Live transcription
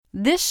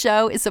This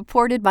show is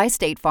supported by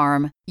State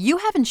Farm. You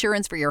have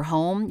insurance for your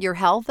home, your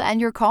health, and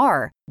your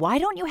car. Why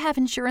don't you have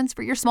insurance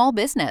for your small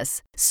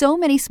business? So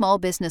many small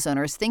business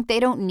owners think they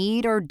don't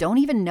need or don't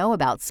even know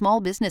about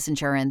small business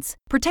insurance.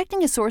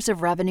 Protecting a source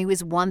of revenue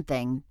is one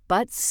thing,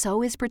 but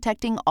so is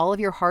protecting all of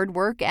your hard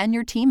work and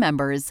your team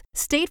members.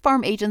 State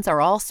Farm agents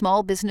are all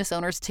small business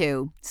owners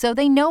too, so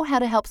they know how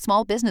to help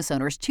small business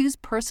owners choose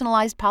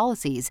personalized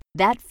policies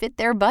that fit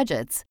their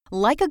budgets.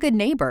 Like a good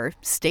neighbor,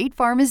 State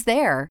Farm is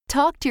there.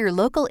 Talk to your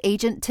local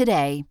agent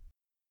today.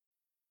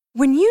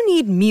 When you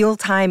need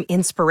mealtime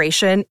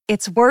inspiration,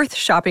 it's worth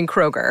shopping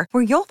Kroger,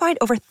 where you'll find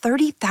over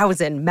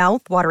 30,000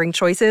 mouth-watering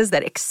choices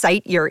that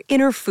excite your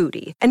inner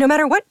foodie. And no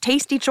matter what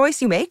tasty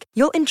choice you make,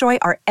 you'll enjoy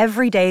our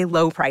everyday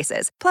low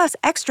prices, plus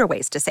extra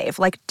ways to save,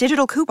 like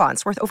digital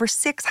coupons worth over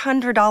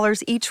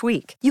 $600 each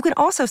week. You can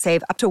also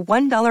save up to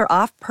 $1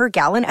 off per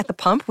gallon at the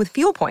pump with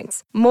fuel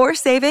points. More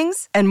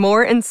savings and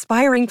more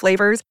inspiring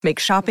flavors make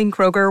shopping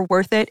Kroger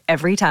worth it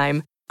every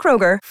time.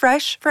 Kroger,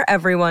 fresh for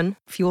everyone.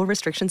 Fuel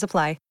restrictions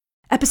apply.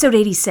 Episode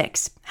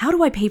 86, How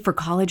Do I Pay for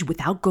College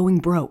Without Going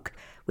Broke?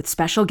 With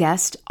special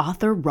guest,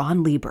 author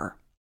Ron Lieber.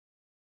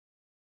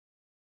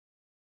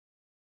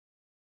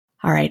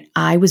 All right,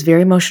 I was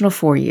very emotional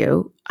for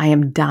you. I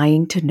am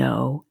dying to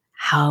know,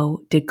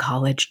 how did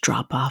college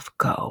drop-off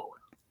go?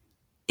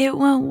 It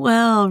went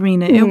well,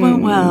 Rena. It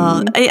went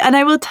well. And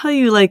I will tell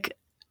you,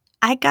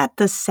 I got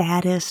the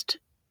saddest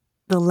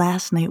the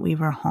last night we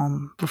were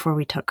home before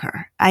we took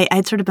her.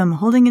 I'd sort of been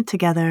holding it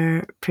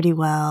together pretty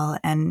well,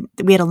 and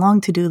we had a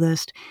long to-do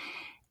list.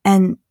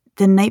 And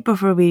the night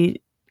before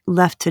we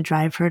left to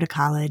drive her to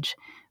college,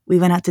 we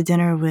went out to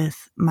dinner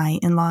with my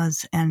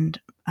in-laws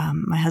and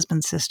my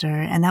husband's sister,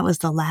 and that was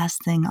the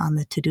last thing on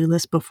the to-do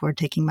list before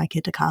taking my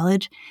kid to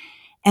college.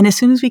 And as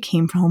soon as we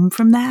came home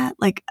from that,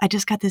 I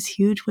just got this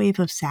huge wave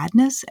of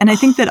sadness. And I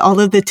think that all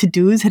of the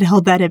to-dos had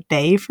held that at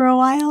bay for a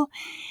while.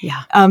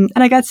 Yeah. And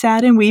I got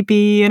sad and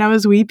weepy, and I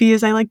was weepy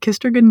as I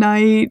kissed her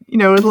goodnight,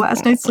 the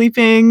last night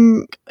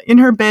sleeping in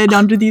her bed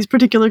under these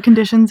particular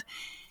conditions.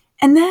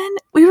 And then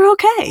we were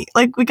okay.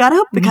 We got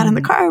up, we got in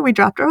the car, we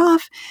dropped her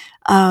off.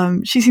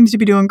 She seems to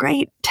be doing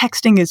great.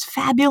 Texting is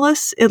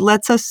fabulous. It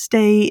lets us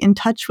stay in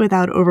touch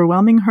without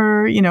overwhelming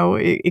her.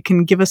 It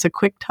can give us a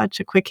quick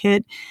touch, a quick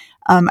hit.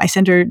 I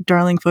send her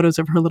darling photos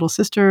of her little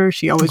sister.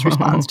 She always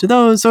responds to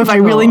those. So if I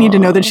really need to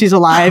know that she's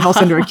alive, I'll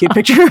send her a cute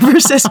picture of her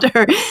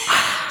sister.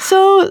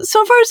 So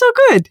far, so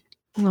good.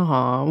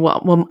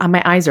 Oh, well,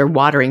 my eyes are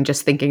watering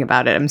just thinking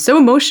about it. I'm so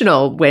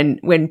emotional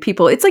when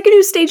people, it's like a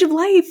new stage of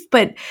life,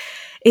 but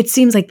it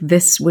seems like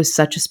this was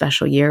such a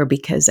special year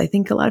because I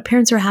think a lot of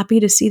parents are happy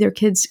to see their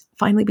kids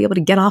finally be able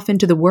to get off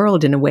into the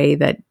world in a way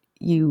that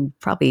you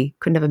probably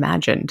couldn't have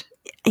imagined.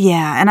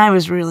 Yeah, and I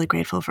was really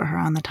grateful for her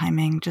on the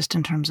timing, just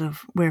in terms of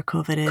where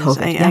COVID is.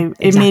 Exactly.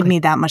 It made me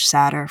that much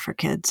sadder for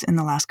kids in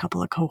the last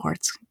couple of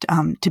cohorts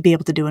to be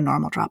able to do a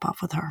normal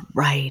drop-off with her.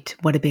 Right.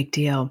 What a big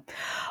deal.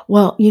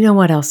 Well, you know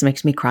what else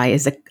makes me cry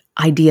is the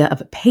idea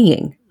of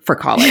paying for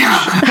college.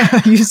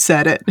 You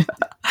said it.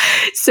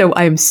 So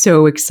I'm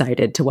so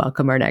excited to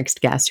welcome our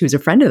next guest, who's a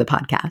friend of the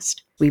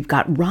podcast. We've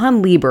got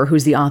Ron Lieber,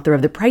 who's the author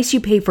of The Price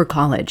You Pay for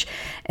College,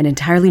 an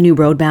entirely new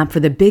roadmap for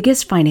the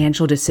biggest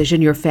financial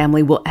decision your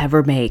family will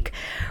ever make.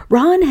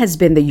 Ron has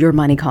been the Your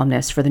Money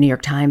columnist for the New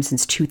York Times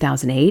since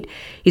 2008.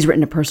 He's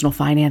written a personal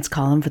finance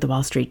column for the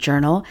Wall Street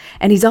Journal,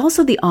 and he's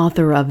also the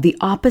author of The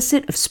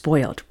Opposite of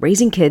Spoiled,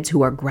 Raising Kids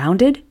Who Are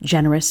Grounded,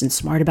 Generous, and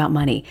Smart About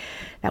Money.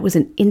 That was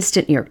an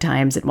instant New York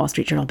Times and Wall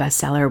Street Journal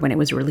bestseller when it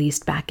was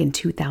released back in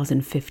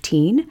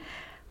 2015.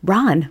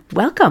 Ron,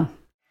 welcome.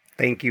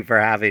 Thank you for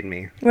having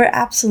me. We're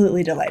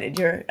absolutely delighted.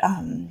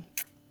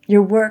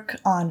 Your work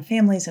on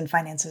families and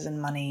finances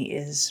and money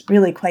is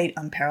really quite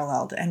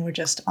unparalleled, and we're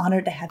just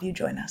honored to have you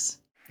join us.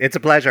 It's a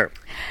pleasure.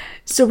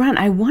 So, Ron,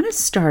 I want to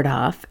start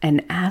off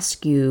and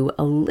ask you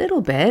a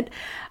little bit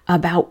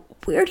about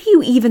where do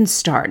you even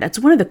start? That's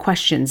one of the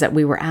questions that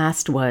we were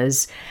asked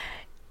was,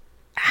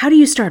 how do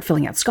you start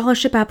filling out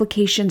scholarship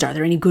applications? Are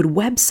there any good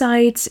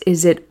websites?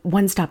 Is it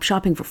one-stop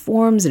shopping for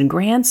forms and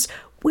grants?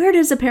 Where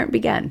does a parent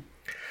begin?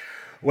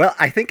 Well,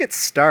 I think it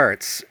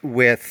starts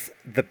with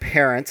the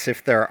parents,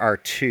 if there are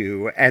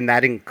two, and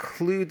that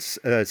includes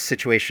a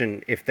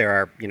situation if there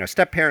are,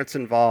 step-parents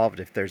involved,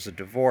 if there's a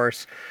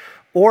divorce,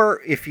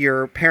 or if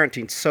you're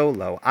parenting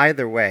solo.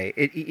 Either way,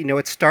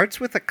 it starts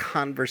with a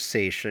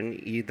conversation,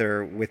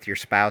 either with your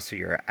spouse or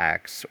your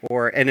ex,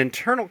 or an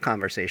internal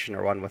conversation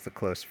or one with a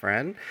close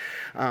friend,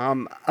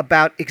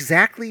 about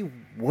exactly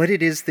what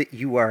it is that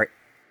you are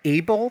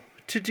able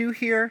to do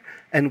here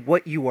and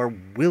what you are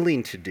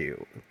willing to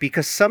do,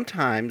 because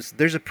sometimes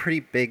there's a pretty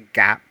big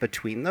gap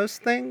between those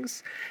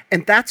things,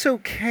 and that's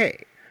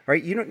okay,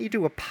 right? You don't need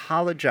to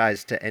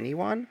apologize to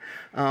anyone,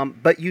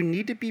 but you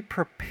need to be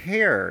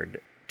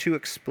prepared to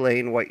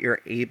explain what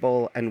you're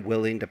able and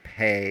willing to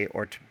pay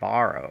or to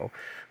borrow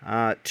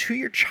to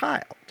your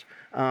child.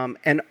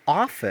 And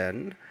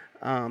often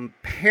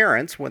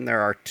parents, when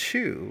there are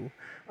two,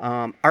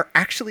 are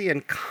actually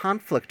in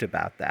conflict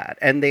about that.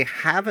 And they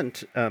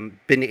haven't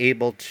been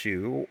able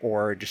to,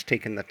 or just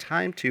taken the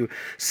time to,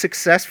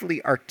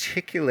 successfully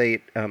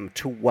articulate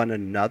to one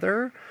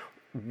another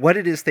what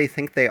it is they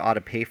think they ought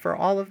to pay for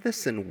all of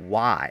this and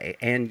why.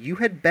 And you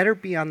had better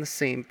be on the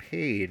same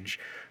page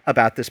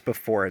about this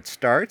before it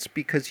starts,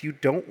 because you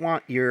don't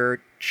want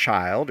your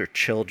child or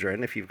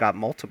children, if you've got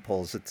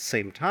multiples at the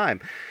same time,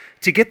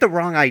 to get the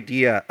wrong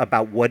idea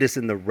about what is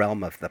in the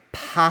realm of the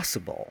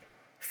possible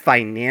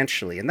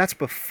financially. And that's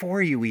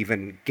before you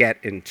even get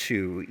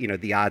into,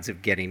 the odds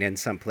of getting in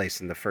someplace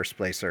in the first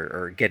place,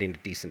 or getting a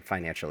decent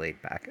financial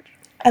aid package.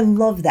 I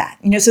love that.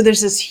 So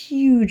there's this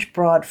huge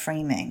broad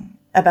framing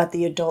about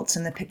the adults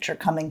in the picture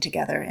coming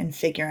together and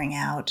figuring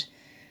out,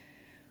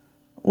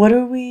 what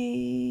are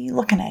we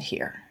looking at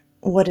here?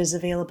 What is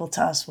available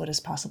to us? What is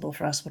possible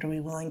for us? What are we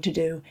willing to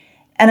do?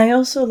 And I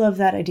also love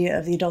that idea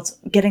of the adults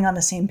getting on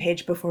the same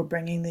page before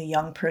bringing the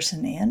young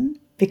person in,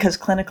 because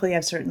clinically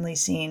I've certainly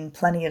seen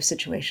plenty of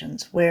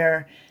situations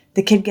where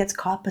the kid gets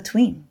caught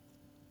between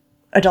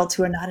adults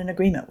who are not in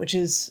agreement, which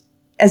is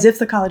as if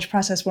the college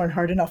process weren't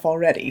hard enough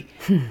already.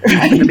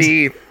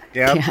 Right?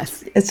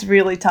 Yes. It's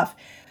really tough.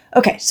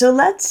 Okay, so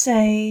let's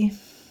say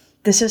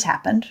this has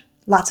happened.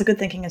 Lots of good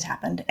thinking has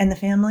happened. And the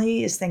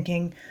family is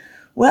thinking,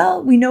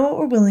 well, we know what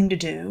we're willing to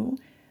do.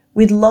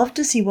 We'd love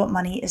to see what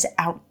money is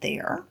out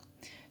there.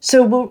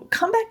 So we'll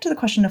come back to the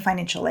question of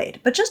financial aid.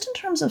 But just in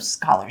terms of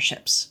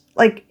scholarships,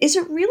 is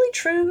it really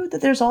true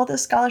that there's all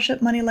this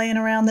scholarship money laying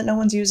around that no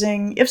one's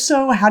using? If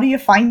so, how do you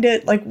find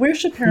it? Where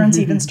should parents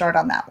even start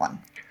on that one?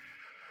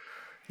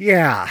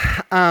 Yeah.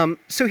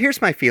 So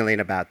here's my feeling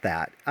about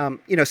that.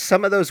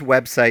 Some of those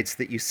websites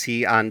that you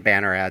see on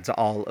banner ads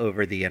all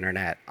over the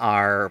internet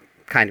are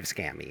kind of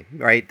scammy,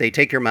 right? They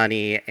take your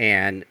money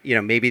and,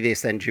 maybe they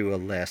send you a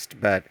list,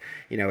 but,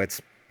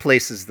 it's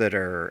places that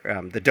are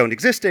that don't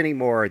exist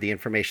anymore, or the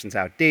information's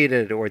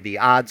outdated, or the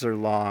odds are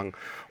long,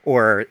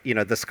 or,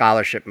 the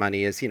scholarship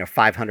money is,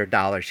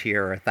 $500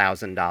 here or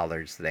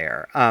 $1,000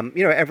 there.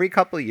 Every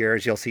couple of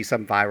years, you'll see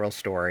some viral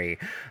story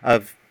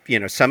of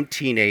some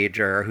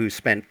teenager who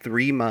spent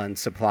 3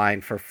 months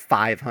applying for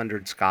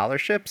 500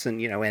 scholarships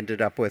and,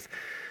 ended up with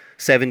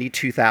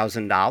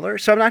 $72,000.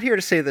 So I'm not here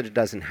to say that it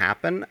doesn't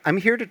happen. I'm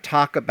here to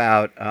talk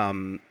about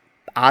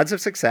odds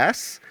of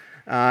success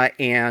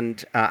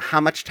and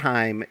how much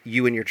time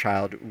you and your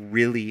child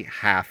really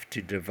have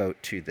to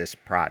devote to this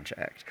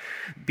project.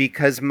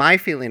 Because my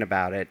feeling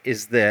about it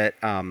is that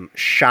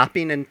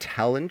shopping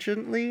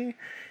intelligently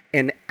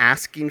and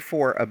asking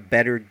for a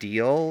better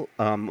deal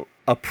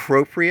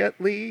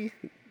appropriately,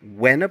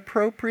 when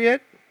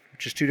appropriate,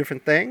 which is two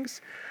different things,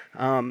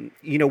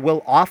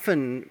 will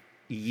often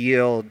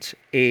yield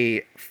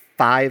a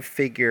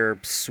 5-figure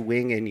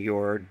swing in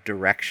your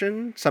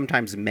direction,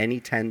 sometimes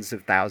many tens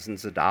of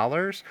thousands of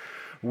dollars,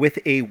 with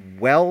a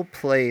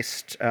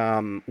well-placed,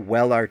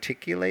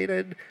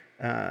 well-articulated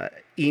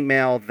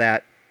email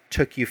that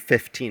took you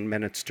 15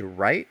 minutes to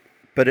write,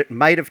 but it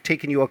might have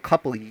taken you a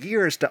couple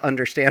years to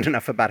understand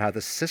enough about how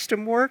the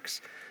system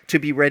works to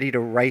be ready to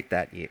write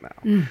that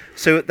email.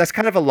 So that's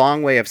kind of a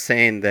long way of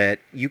saying that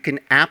you can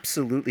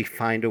absolutely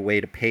find a way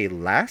to pay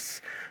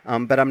less,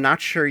 but I'm not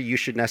sure you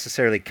should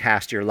necessarily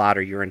cast your lot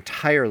or your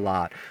entire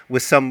lot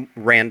with some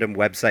random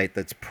website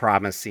that's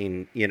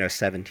promising,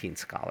 17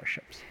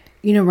 scholarships.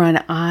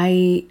 Ron,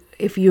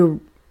 if we're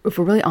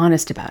really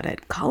honest about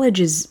it, college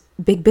is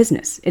big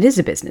business. It is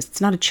a business.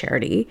 It's not a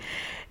charity.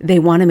 They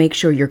want to make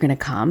sure you're going to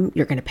come,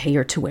 you're going to pay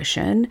your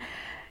tuition.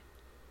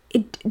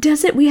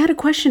 We had a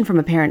question from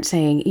a parent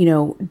saying,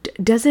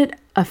 does it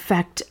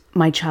affect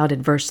my child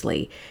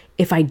adversely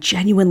if I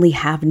genuinely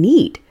have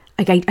need?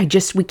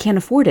 We can't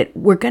afford it.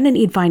 We're going to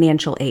need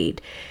financial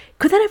aid.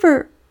 Could that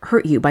ever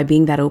hurt you by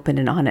being that open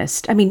and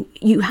honest? I mean,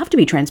 you have to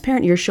be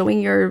transparent. You're showing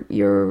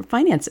your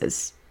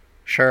finances.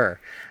 Sure.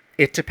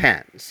 It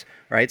depends,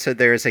 right? So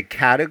there's a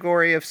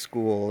category of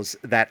schools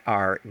that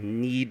are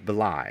need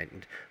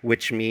blind,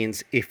 which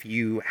means if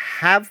you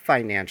have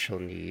financial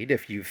need,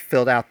 if you've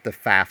filled out the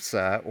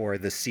FAFSA or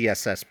the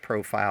CSS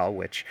profile,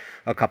 which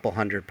a couple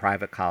hundred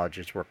private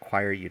colleges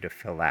require you to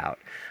fill out,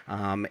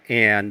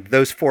 and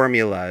those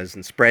formulas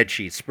and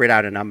spreadsheets spread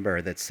out a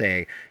number that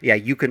say, yeah,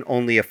 you can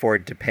only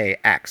afford to pay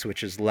X,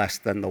 which is less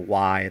than the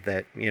Y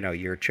that,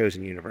 your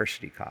chosen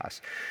university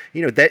costs,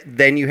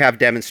 then you have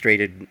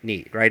demonstrated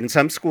need, right? And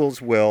some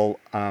schools will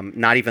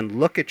not even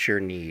look at your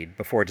need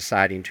before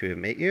deciding to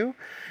admit you.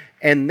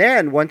 And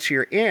then once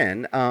you're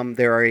in,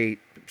 there are a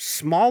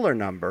smaller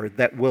number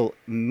that will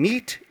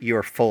meet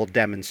your full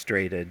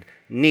demonstrated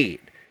need.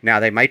 Now,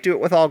 they might do it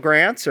with all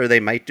grants, or they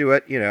might do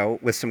it,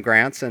 with some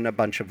grants and a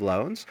bunch of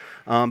loans,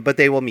 but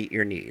they will meet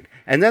your need.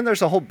 And then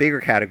there's a whole bigger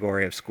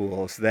category of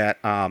schools that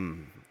are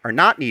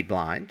not need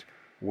blind,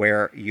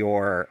 where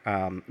your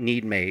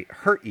need may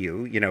hurt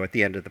you, at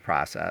the end of the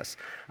process.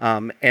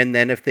 And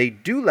then if they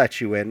do let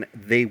you in,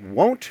 they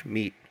won't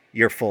meet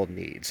your full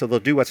need. So they'll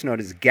do what's known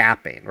as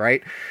gapping,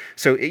 right?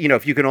 So,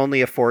 if you can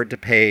only afford to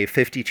pay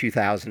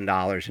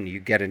 $52,000 and you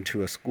get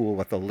into a school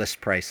with a list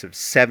price of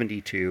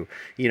 72,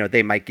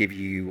 they might give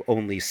you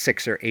only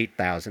 $6,000 or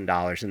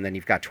 $8,000, and then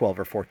you've got $12,000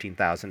 or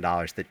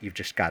 $14,000 that you've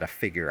just got to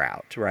figure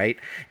out, right?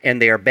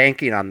 And they are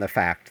banking on the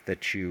fact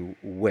that you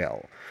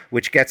will,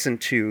 which gets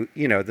into,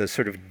 the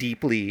sort of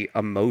deeply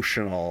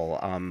emotional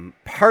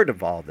part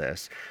of all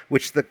this,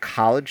 which the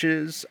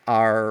colleges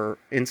are,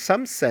 in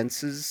some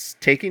senses,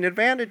 taking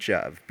advantage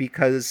of,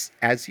 because,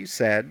 as you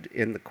said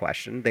in the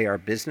question, they are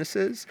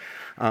businesses,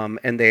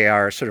 and they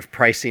are sort of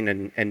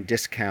pricing and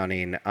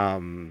discounting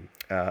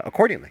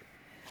accordingly.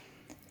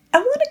 I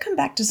want to come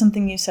back to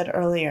something you said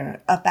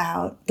earlier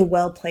about the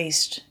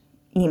well-placed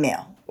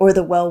email or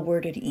the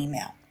well-worded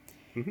email.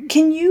 Mm-hmm.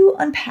 Can you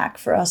unpack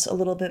for us a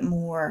little bit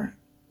more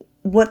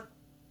what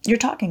you're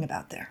talking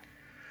about there?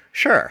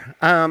 Sure.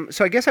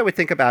 So I guess I would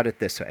think about it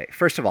this way.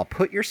 First of all,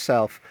 put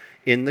yourself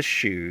in the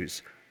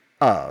shoes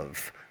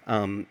of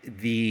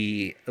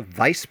the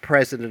vice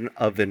president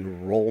of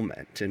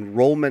enrollment.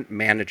 Enrollment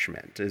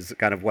management is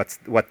kind of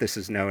what this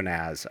is known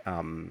as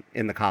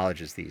in the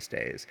colleges these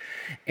days.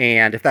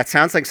 And if that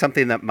sounds like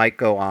something that might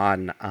go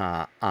on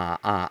at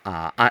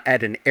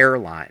an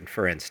airline,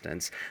 for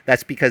instance,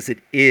 that's because it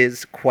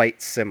is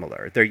quite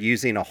similar. They're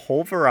using a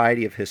whole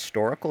variety of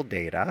historical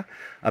data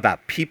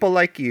about people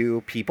like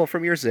you, people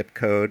from your zip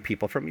code,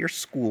 people from your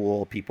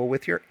school, people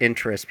with your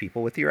interests,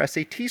 people with your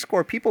SAT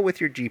score, people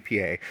with your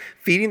GPA,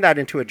 feeding that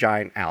into a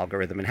giant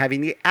algorithm and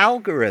having the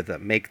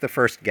algorithm make the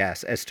first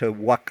guess as to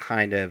what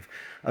kind of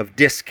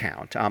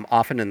discount,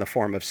 often in the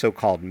form of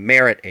so-called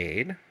merit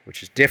aid,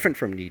 which is different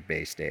from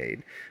need-based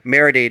aid.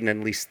 Merit aid, in at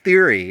least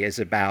theory, is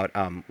about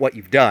what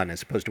you've done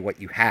as opposed to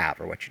what you have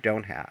or what you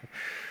don't have.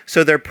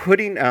 So they're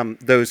putting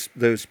those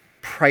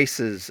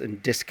prices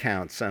and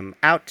discounts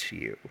out to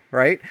you,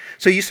 right?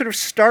 So you sort of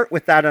start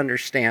with that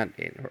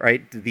understanding,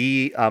 right?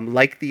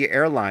 Like the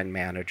airline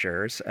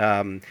managers,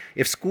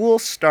 if school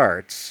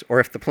starts or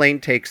if the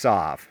plane takes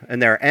off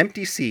and there are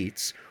empty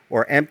seats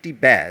or empty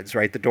beds,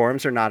 right? The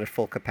dorms are not at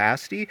full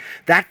capacity.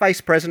 That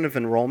vice president of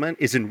enrollment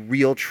is in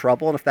real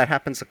trouble. And if that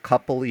happens a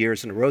couple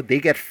years in a row, they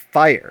get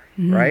fired,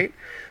 right?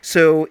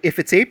 So if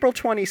it's April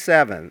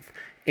 27th,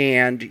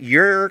 and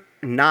you're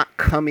not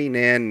coming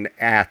in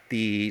at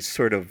the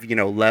sort of,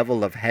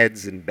 level of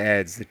heads and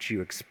beds that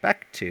you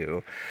expect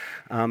to,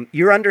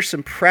 you're under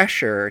some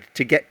pressure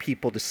to get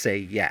people to say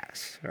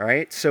yes, all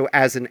right? So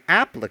as an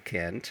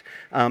applicant,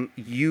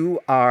 you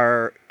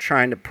are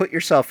trying to put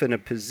yourself in a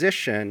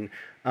position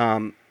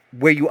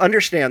where you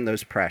understand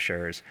those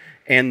pressures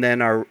and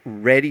then are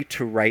ready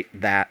to write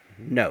that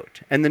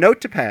note. And the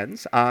note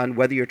depends on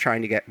whether you're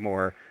trying to get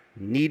more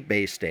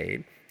need-based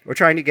aid or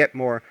trying to get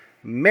more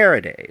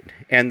merit aid.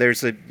 And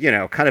there's a,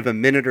 kind of a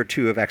minute or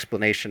two of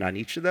explanation on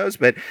each of those,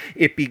 but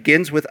it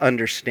begins with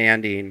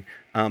understanding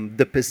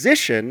the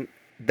position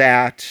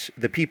that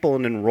the people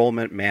in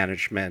enrollment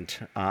management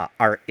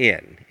are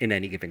in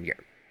any given year.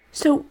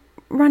 So,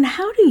 Ron,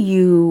 how do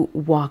you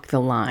walk the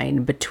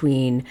line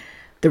between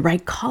the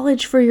right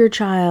college for your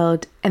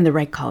child and the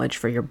right college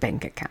for your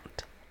bank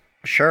account?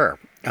 Sure.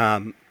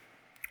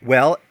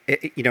 Well,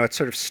 it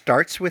sort of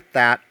starts with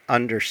that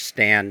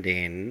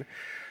understanding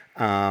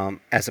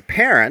as a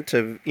parent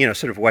of,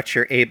 sort of what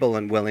you're able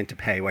and willing to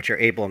pay, what you're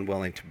able and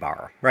willing to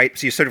borrow, right?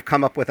 So you sort of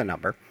come up with a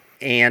number.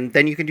 And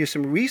then you can do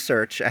some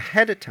research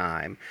ahead of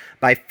time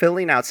by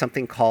filling out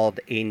something called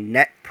a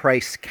net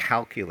price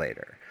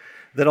calculator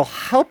that'll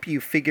help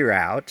you figure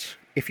out,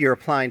 if you're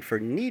applying for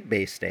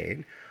need-based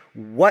aid,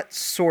 what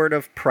sort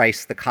of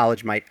price the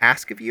college might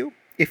ask of you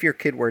if your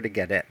kid were to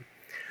get in.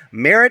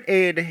 Merit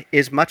aid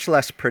is much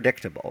less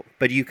predictable,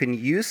 but you can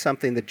use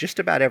something that just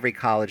about every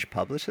college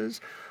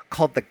publishes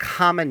called the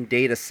Common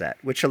Data Set,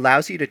 which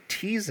allows you to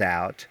tease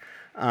out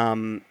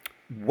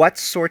what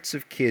sorts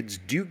of kids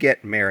do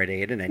get merit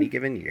aid in any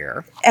given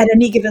year. At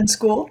any given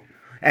school?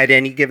 At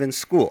any given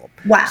school.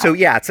 Wow. So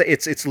yeah,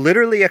 it's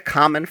literally a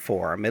common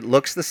form. It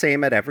looks the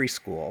same at every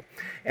school.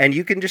 And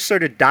you can just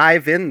sort of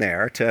dive in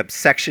there to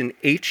section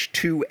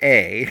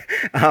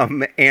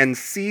H2A and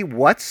see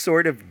what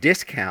sort of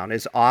discount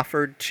is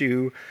offered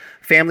to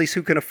families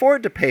who can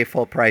afford to pay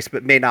full price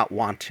but may not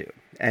want to.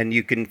 And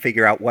you can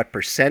figure out what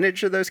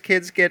percentage of those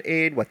kids get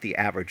aid, what the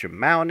average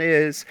amount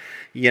is,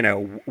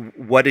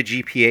 what a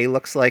GPA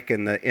looks like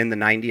in the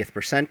 90th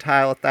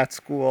percentile at that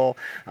school.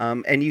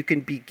 And you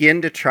can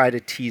begin to try to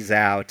tease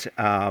out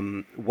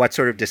what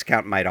sort of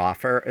discount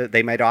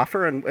they might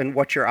offer and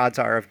what your odds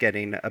are of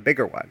getting a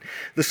bigger one.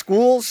 The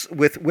schools,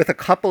 with a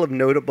couple of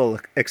notable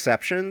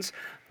exceptions,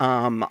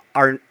 don't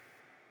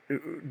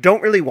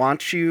really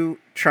want you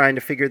trying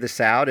to figure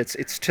this out.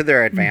 It's to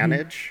their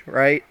advantage,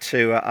 right?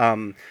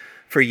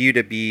 For you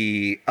to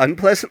be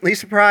unpleasantly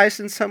surprised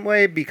in some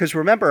way, because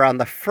remember, on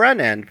the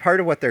front end, part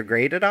of what they're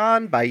graded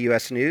on by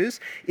U.S. News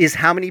is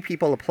how many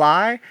people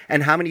apply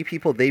and how many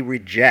people they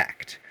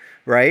reject.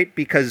 right?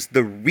 Because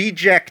the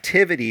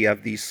rejectivity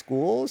of these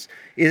schools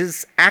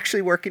is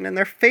actually working in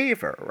their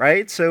favor,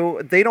 right? So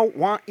they don't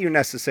want you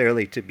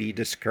necessarily to be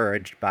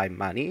discouraged by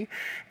money.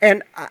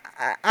 And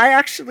I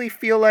actually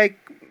feel like,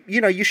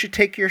 you should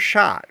take your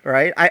shot,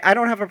 right? I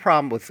don't have a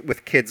problem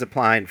with kids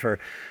applying for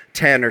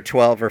 10 or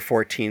 12 or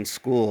 14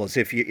 schools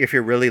if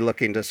you're really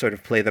looking to sort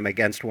of play them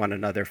against one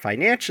another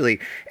financially,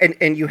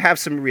 and you have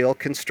some real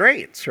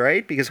constraints,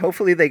 right? Because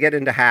hopefully they get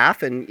into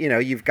half, and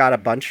you've got a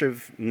bunch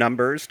of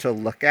numbers to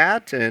look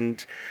at,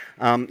 and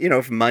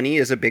if money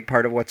is a big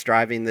part of what's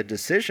driving the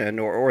decision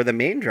or the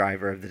main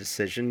driver of the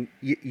decision,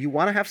 you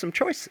want to have some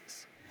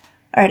choices.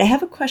 All right, I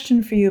have a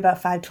question for you about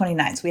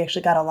 529s. We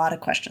actually got a lot of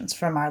questions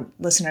from our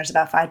listeners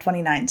about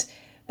 529s.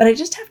 But I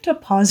just have to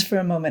pause for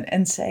a moment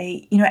and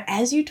say,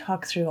 as you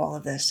talk through all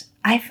of this,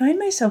 I find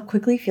myself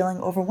quickly feeling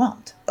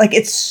overwhelmed. Like,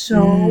 it's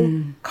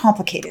so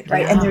complicated,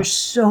 right? Yeah. And there's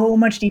so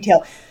much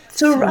detail.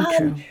 So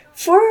Ron,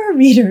 for our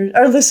readers,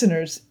 our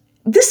listeners,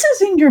 this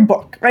is in your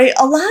book, right?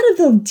 A lot of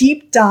the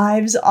deep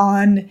dives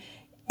on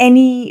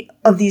any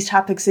of these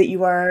topics that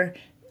you are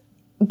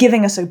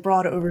giving us a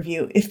broad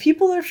overview. If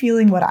people are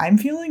feeling what I'm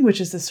feeling, which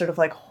is this sort of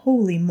like,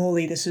 holy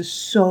moly, this is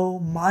so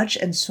much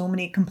and so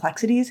many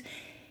complexities,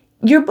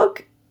 your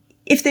book,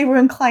 if they were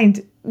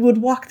inclined, would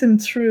walk them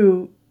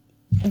through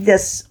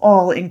this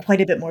all in quite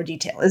a bit more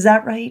detail. Is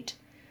that right?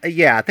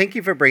 Yeah, thank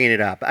you for bringing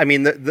it up. I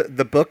mean,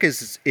 the book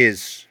is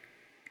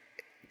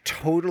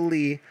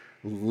totally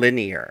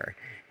linear,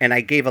 and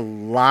I gave a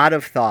lot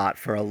of thought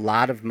for a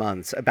lot of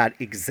months about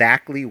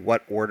exactly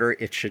what order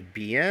it should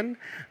be in,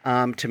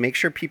 to make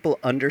sure people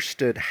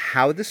understood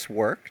how this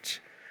worked,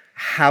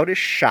 how to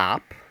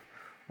shop,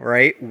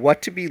 right?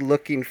 What to be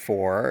looking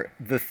for,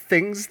 the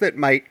things that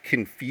might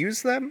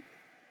confuse them.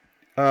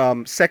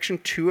 Section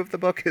 2 of the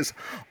book is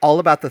all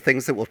about the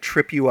things that will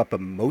trip you up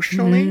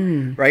emotionally,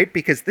 right?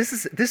 Because this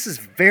is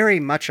very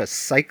much a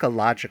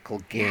psychological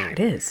game. Yeah, it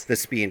is.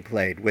 That's being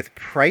played with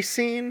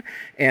pricing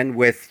and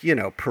with,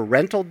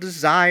 parental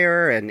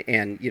desire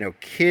and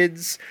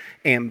kids'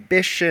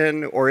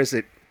 ambition, or is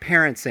it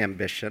parents'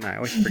 ambition? I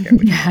always forget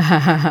which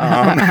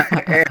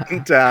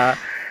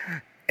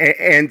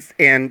And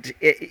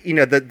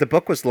the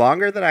book was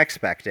longer than I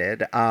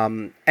expected,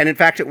 and in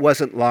fact, it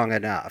wasn't long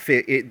enough.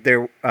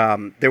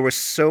 There was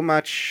so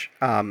much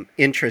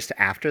interest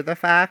after the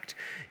fact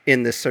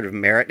in this sort of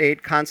merit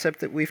aid concept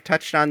that we've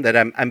touched on that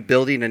I'm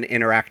building an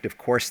interactive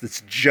course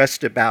that's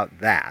just about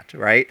that,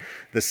 right?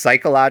 The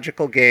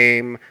psychological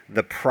game,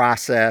 the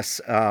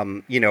process,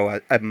 a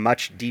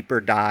much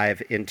deeper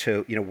dive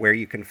into where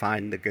you can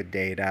find the good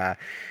data,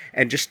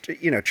 and just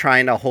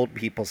trying to hold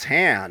people's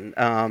hand.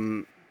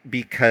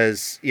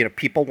 Because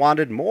people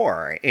wanted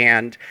more,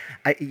 and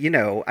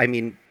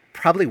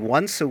probably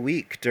once a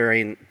week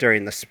during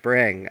the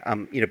spring,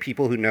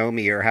 people who know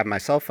me or have my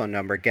cell phone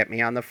number get me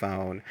on the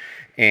phone,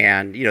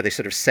 and they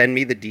sort of send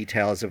me the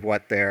details of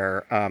what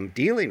they're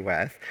dealing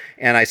with,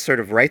 and I sort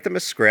of write them a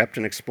script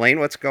and explain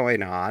what's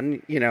going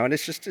on, and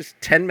it's just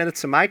 10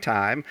 minutes of my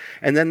time,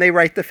 and then they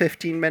write the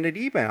 15-minute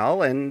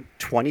email, and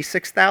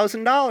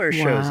 $26,000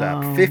 shows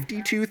up,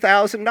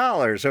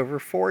 $52,000 over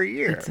 4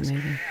 years. That's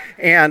amazing.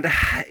 And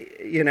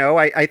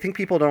I think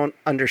people don't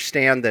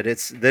understand that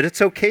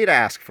it's okay to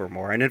ask for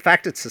more, and in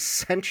fact, it's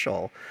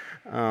essential.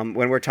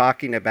 When we're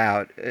talking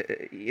about,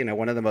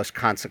 one of the most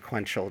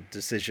consequential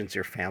decisions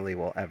your family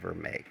will ever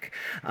make.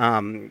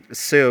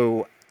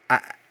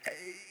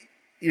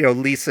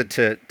 Lisa,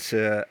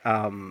 to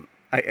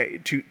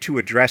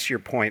address your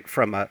point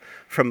from a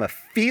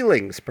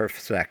feelings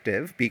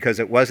perspective, because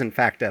it was in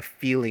fact a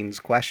feelings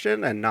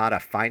question and not a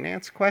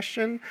finance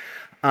question.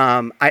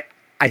 I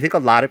think a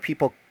lot of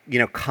people,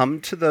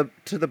 come to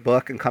the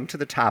book and come to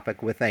the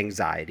topic with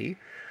anxiety.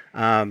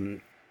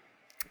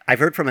 I've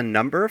heard from a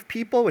number of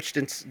people, which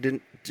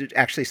didn't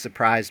actually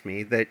surprise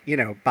me, that,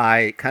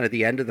 by kind of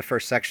the end of the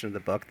first section of the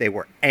book, they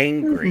were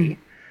angry.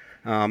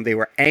 They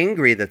were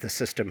angry that the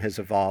system has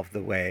evolved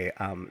the way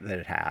that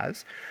it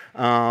has.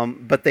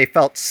 But they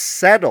felt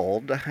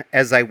settled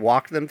as I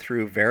walked them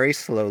through very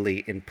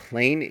slowly in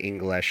plain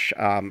English,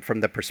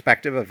 from the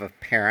perspective of a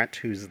parent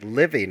who's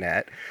living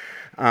it.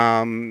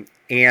 And,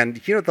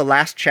 the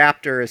last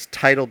chapter is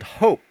titled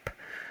Hope.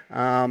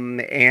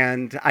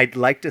 And I'd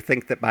like to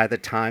think that by the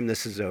time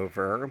this is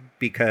over,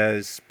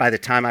 because by the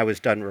time I was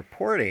done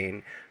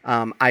reporting,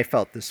 I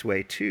felt this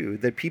way too,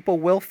 that people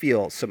will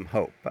feel some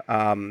hope,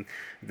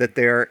 that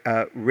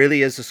there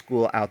really is a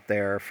school out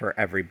there for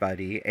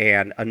everybody,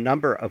 and a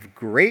number of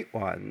great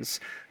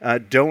ones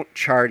don't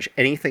charge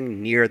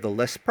anything near the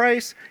list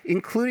price,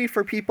 including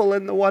for people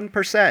in the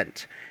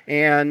 1%.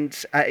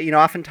 And,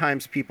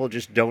 oftentimes people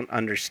just don't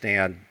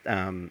understand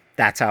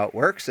that's how it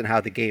works and how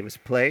the game is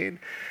played.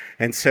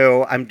 And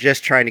so I'm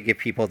just trying to give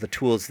people the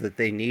tools that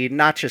they need,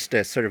 not just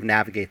to sort of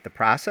navigate the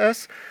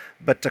process,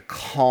 but to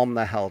calm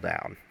the hell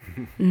down.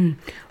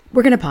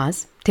 We're going to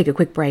pause, take a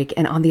quick break.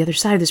 And on the other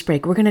side of this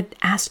break, we're going to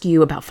ask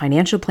you about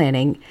financial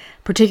planning,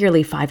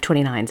 particularly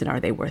 529s, and are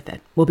they worth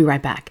it? We'll be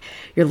right back.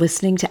 You're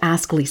listening to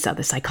Ask Lisa,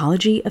 the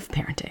Psychology of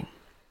Parenting.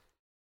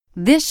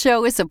 This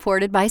show is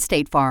supported by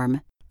State Farm.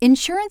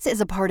 Insurance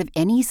is a part of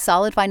any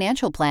solid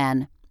financial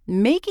plan.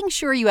 Making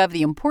sure you have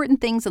the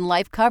important things in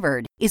life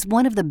covered is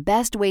one of the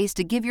best ways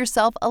to give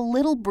yourself a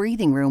little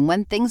breathing room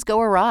when things go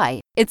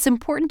awry. It's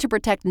important to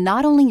protect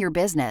not only your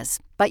business,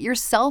 but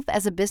yourself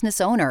as a business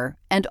owner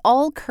and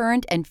all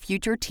current and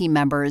future team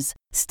members.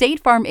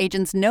 State Farm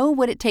agents know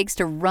what it takes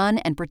to run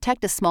and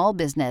protect a small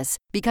business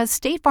because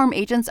State Farm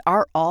agents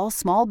are all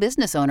small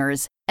business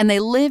owners and they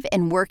live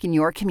and work in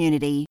your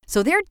community.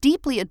 So they're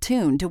deeply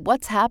attuned to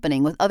what's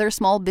happening with other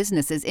small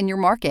businesses in your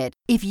market.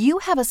 If you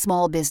have a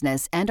small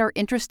business and are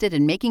interested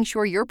in making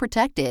sure you're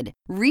protected,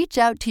 reach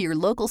out to your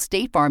local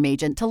State Farm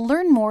agent to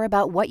learn more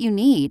about what you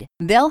need.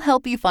 They'll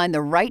help you find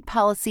the right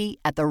policy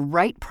at the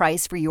right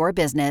price for your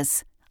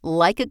business.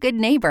 Like a good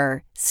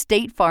neighbor,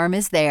 State Farm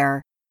is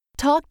there.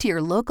 Talk to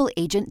your local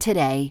agent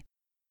today.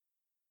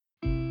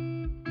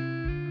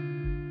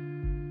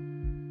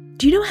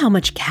 Do you know how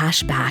much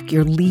cash back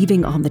you're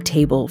leaving on the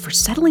table for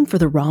settling for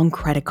the wrong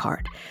credit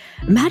card?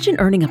 Imagine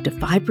earning up to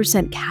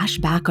 5% cash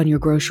back on your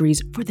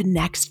groceries for the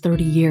next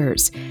 30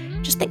 years.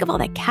 Just think of all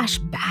that cash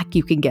back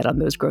you can get on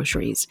those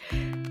groceries.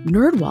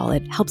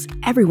 NerdWallet helps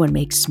everyone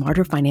make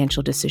smarter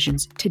financial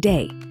decisions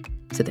today,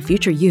 so the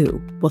future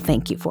you will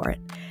thank you for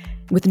it.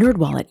 With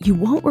NerdWallet, you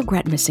won't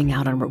regret missing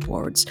out on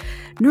rewards.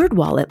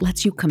 NerdWallet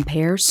lets you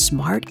compare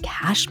smart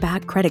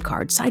cashback credit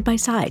cards side by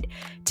side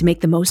to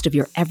make the most of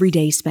your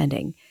everyday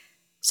spending.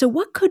 So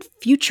what could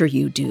future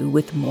you do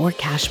with more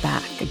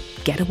cashback?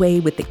 A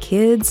getaway with the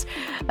kids?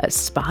 A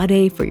spa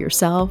day for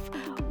yourself?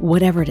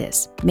 Whatever it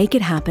is, make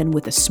it happen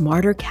with a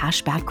smarter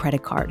cashback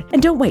credit card.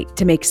 And don't wait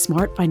to make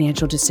smart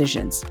financial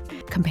decisions.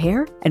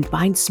 Compare and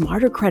find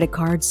smarter credit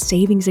cards,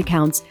 savings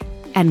accounts,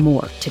 and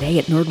more today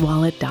at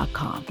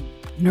nerdwallet.com.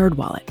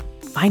 NerdWallet.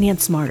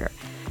 Finance smarter.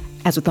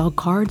 As with all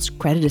cards,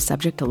 credit is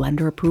subject to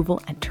lender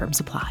approval and terms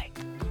apply.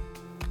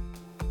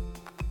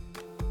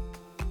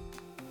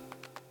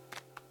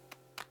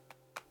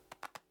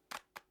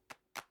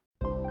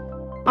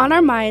 On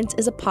Our Minds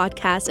is a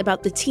podcast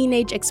about the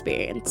teenage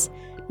experience,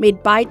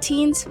 made by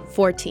teens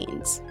for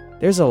teens.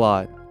 There's a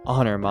lot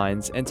on our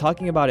minds, and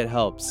talking about it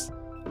helps.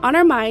 On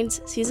Our Minds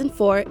Season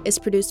 4 is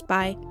produced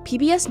by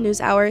PBS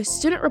NewsHour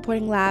Student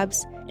Reporting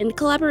Labs in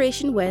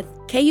collaboration with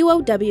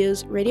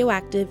KUOW's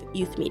Radioactive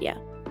Youth Media.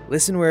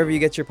 Listen wherever you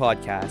get your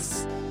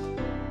podcasts.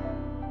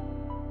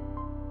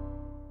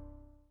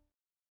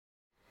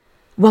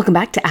 Welcome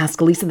back to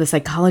Ask Lisa, the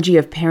Psychology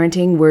of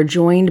Parenting. We're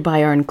joined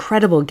by our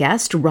incredible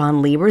guest,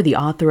 Ron Lieber, the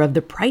author of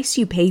The Price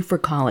You Pay for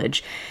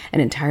College,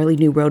 an entirely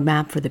new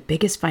roadmap for the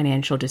biggest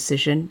financial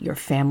decision your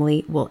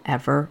family will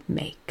ever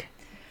make.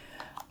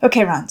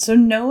 Okay, Ron, so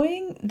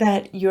knowing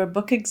that your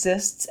book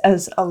exists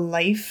as a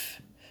life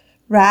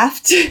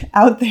raft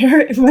out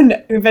there,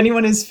 if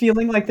anyone is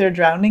feeling like they're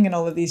drowning in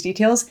all of these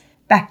details,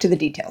 back to the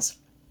details.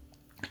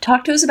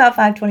 Talk to us about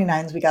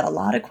 529s. We got a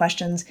lot of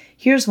questions.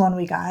 Here's one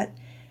we got.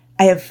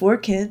 I have 4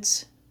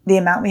 kids. The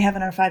amount we have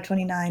in our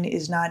 529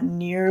 is not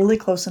nearly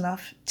close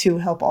enough to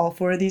help all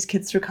 4 of these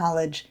kids through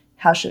college.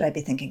 How should I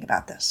be thinking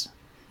about this?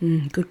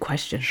 Good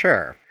question.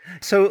 Sure.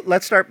 So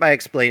let's start by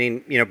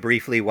explaining,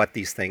 briefly what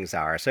these things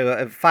are. So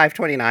a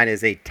 529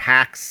 is a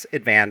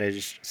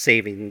tax-advantaged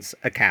savings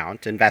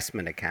account,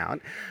 investment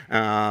account,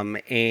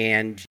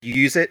 and you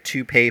use it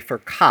to pay for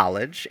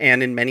college.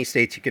 And in many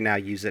states, you can now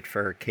use it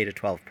for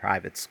K-12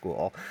 private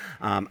school.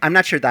 I'm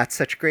not sure that's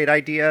such a great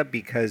idea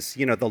because,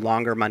 the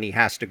longer money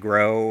has to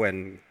grow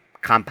and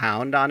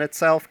compound on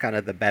itself, kind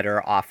of the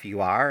better off you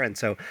are. And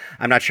so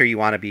I'm not sure you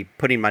want to be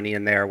putting money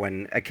in there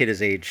when a kid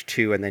is age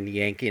 2 and then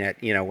yanking it,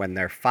 when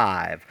they're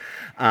 5.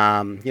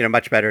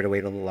 Much better to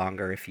wait a little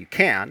longer if you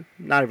can.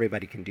 Not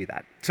everybody can do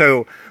that.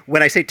 So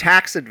when I say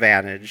tax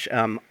advantage,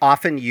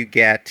 often you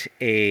get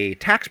a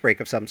tax break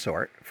of some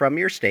sort from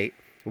your state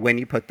when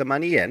you put the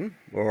money in,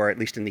 or at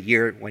least in the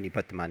year when you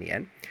put the money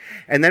in.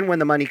 And then when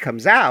the money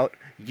comes out,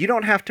 you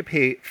don't have to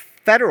pay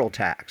federal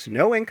tax,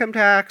 no income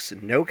tax,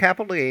 no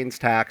capital gains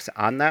tax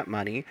on that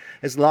money,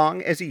 as long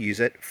as you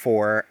use it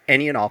for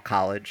any and all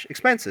college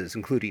expenses,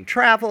 including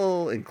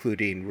travel,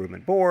 including room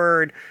and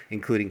board,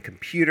 including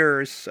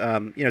computers.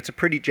 It's a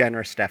pretty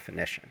generous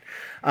definition.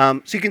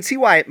 So you can see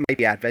why it might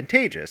be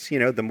advantageous.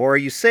 The more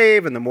you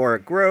save and the more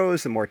it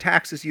grows, the more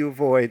taxes you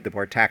avoid, the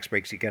more tax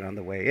breaks you get on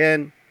the way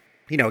in.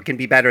 It can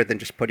be better than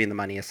just putting the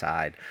money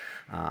aside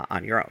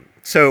on your own.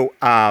 So,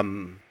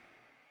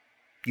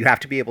 you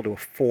have to be able to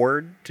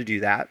afford to do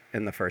that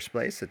in the first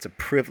place. It's a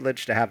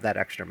privilege to have that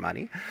extra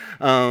money.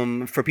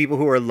 For people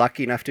who are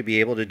lucky enough to be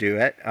able to do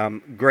it,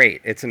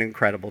 great. It's an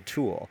incredible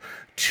tool.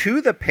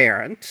 To the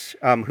parent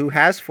who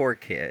has 4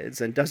 kids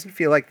and doesn't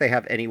feel like they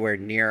have anywhere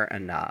near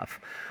enough,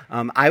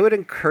 I would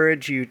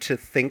encourage you to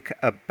think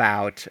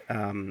about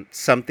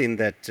something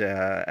that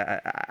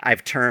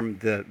I've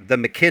termed the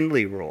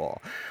McKinley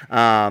Rule,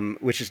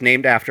 which is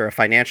named after a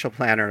financial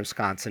planner in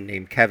Wisconsin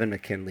named Kevin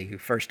McKinley, who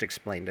first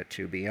explained it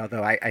to me,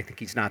 although I think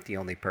he's not the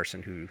only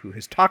person who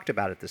has talked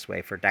about it this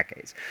way for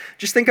decades.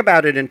 Just think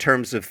about it in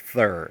terms of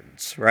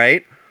thirds,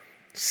 right?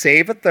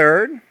 Save a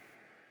third,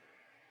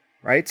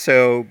 right?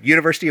 So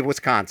University of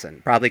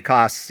Wisconsin probably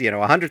costs,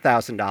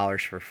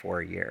 $100,000 for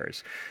 4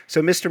 years.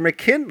 So Mr.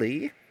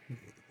 McKinley,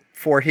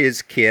 for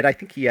his kid, I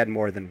think he had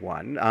more than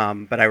one,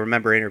 but I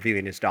remember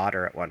interviewing his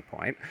daughter at one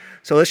point.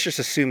 So let's just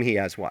assume he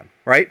has one,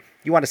 right?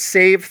 You want to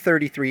save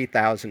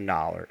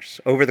 $33,000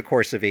 over the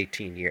course of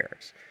 18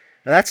 years.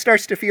 Now that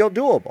starts to feel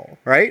doable,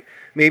 right?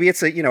 Maybe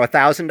it's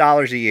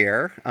 $1,000 a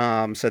year,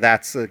 so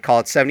that's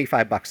call it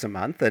 $75 a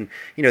month, and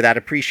that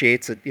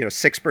appreciates at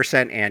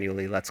 6%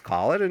 annually, let's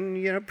call it,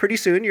 and pretty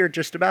soon you're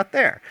just about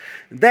there.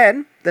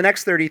 Then the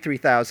next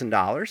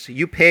 $33,000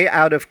 you pay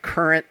out of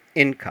current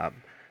income.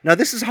 Now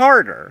this is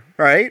harder,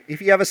 right?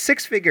 If you have a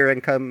six-figure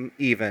income,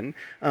 even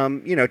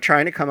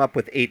trying to come up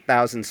with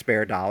 $8,000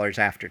 spare dollars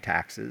after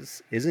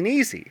taxes isn't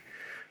easy.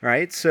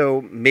 Right?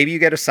 So maybe you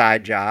get a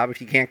side job.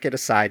 If you can't get a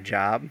side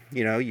job,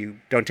 you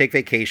don't take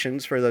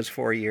vacations for those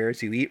 4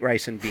 years. You eat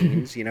rice and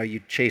beans. You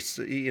chase,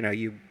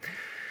 you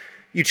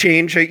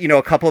change,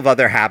 a couple of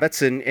other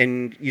habits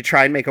and you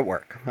try and make it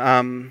work.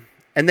 And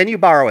then you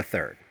borrow a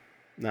third.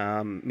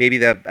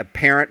 Maybe a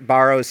parent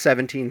borrows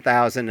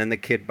 $17,000 and the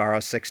kid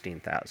borrows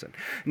 $16,000.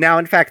 Now,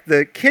 in fact,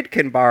 the kid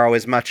can borrow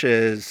as much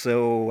as,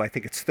 I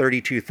think it's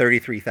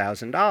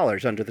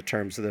 $33,000 under the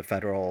terms of the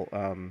federal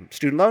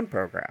student loan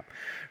program,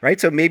 right?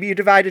 So maybe you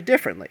divide it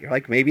differently.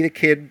 Like maybe the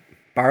kid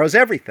borrows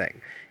everything,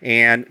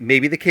 and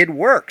maybe the kid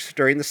works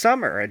during the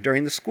summer and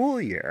during the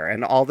school year,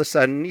 and all of a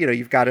sudden,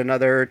 you've got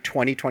another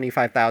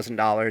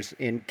 $25,000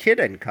 in kid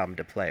income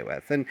to play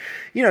with. And,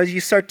 as you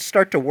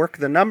start to work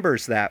the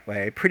numbers that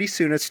way, pretty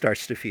soon it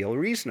starts to feel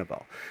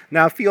reasonable.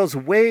 Now, it feels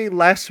way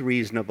less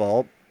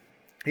reasonable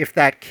if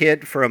that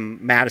kid from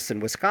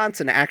Madison,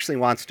 Wisconsin actually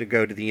wants to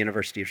go to the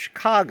University of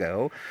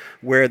Chicago,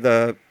 where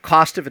the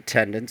cost of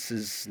attendance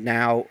is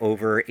now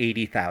over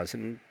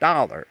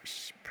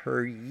 $80,000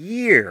 per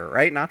year,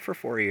 right? Not for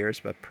 4 years,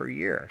 but per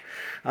year.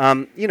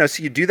 So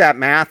you do that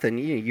math and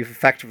you've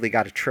effectively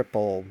got to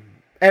triple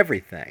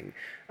everything.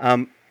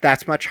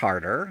 That's much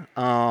harder.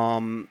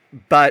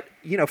 But,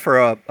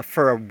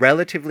 for a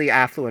relatively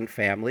affluent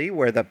family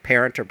where the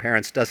parent or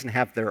parents doesn't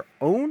have their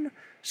own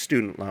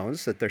student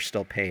loans that they're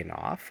still paying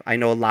off. I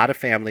know a lot of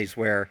families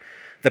where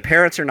the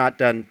parents are not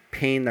done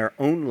paying their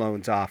own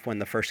loans off when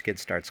the first kid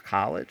starts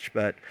college,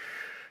 but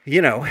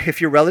if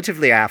you're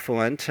relatively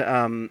affluent,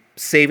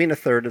 saving a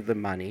third of the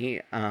money,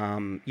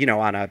 on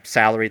a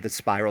salary that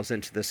spirals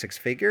into the six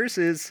figures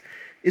is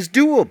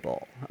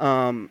doable,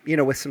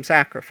 with some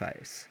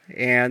sacrifice.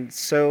 And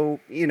so,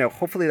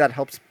 hopefully that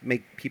helps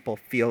make people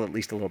feel at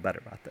least a little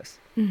better about this.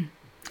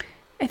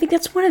 I think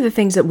that's one of the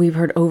things that we've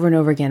heard over and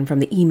over again from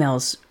the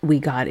emails we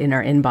got in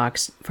our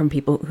inbox from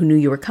people who knew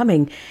you were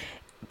coming.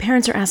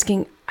 Parents are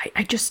asking,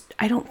 I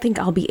don't think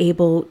I'll be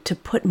able to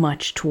put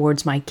much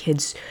towards my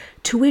kids'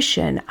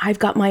 tuition. I've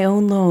got my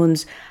own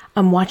loans.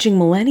 I'm watching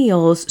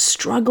millennials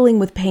struggling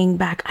with paying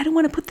back. I don't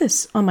want to put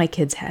this on my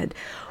kid's head.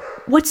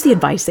 What's the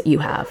advice that you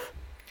have?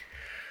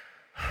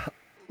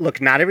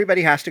 Look, not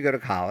everybody has to go to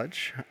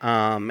college.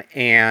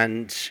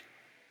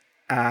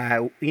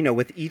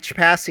 With each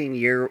passing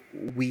year,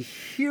 we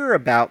hear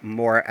about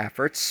more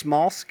efforts,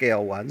 small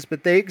scale ones,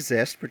 but they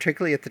exist,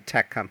 particularly at the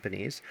tech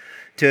companies,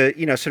 to,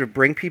 sort of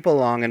bring people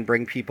along and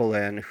bring people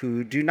in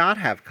who do not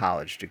have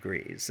college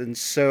degrees. And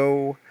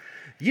so,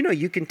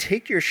 you can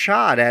take your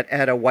shot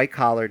at a white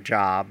collar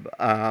job,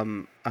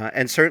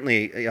 and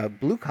certainly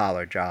blue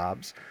collar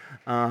jobs,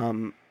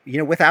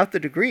 without the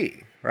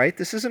degree, right?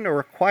 This isn't a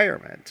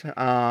requirement.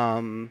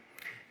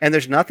 And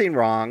there's nothing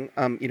wrong,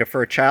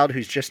 for a child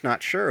who's just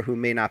not sure, who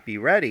may not be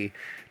ready,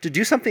 to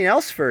do something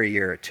else for a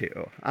year or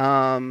two,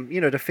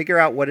 to figure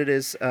out what it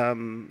is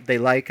they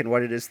like and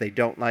what it is they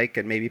don't like,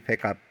 and maybe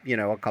pick up,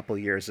 a couple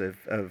years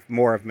of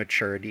more of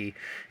maturity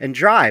and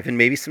drive, and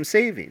maybe some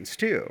savings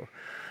too.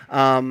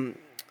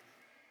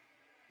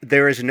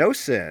 There is no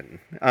sin,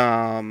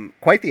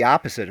 quite the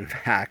opposite, in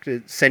fact,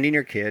 sending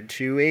your kid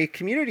to a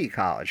community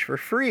college for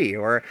free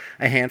or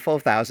a handful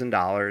of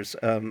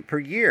 $1,000s per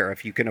year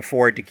if you can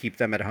afford to keep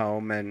them at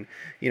home, and,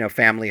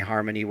 family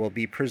harmony will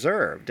be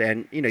preserved.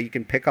 And, you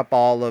can pick up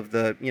all of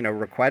the,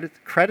 required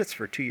credits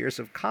for 2 years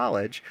of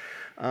college,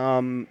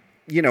 in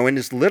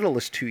as little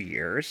as 2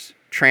 years.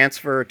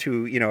 Transfer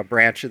to, a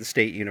branch of the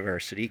state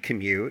university,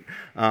 commute,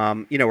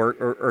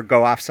 or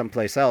go off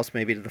someplace else,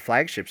 maybe to the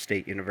flagship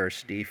state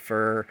university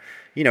for,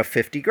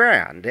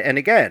 $50,000. And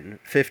again,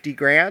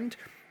 $50,000,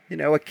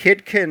 a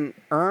kid can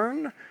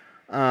earn,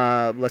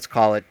 let's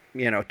call it,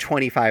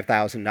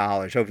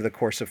 $25,000 over the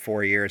course of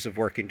 4 years of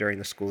working during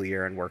the school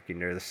year and working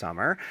during the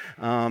summer.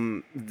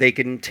 They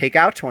can take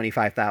out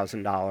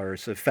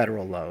 $25,000 of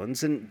federal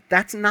loans, and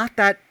that's not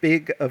that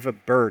big of a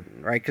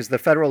burden, right? Because the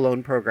federal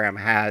loan program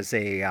has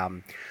a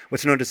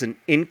what's known as an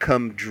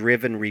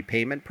income-driven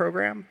repayment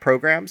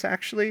programs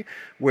actually,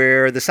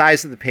 where the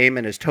size of the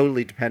payment is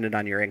totally dependent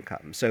on your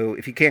income. So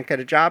if you can't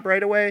get a job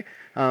right away,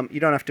 you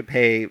don't have to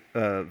pay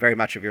very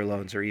much of your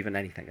loans or even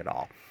anything at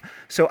all.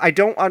 So I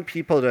don't want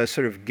people to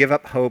sort of give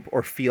up hope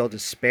or feel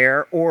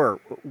despair, or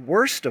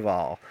worst of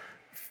all,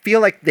 feel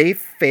like they've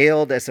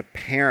failed as a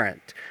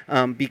parent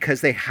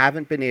because they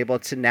haven't been able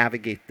to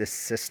navigate this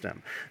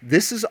system.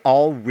 This is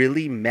all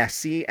really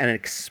messy and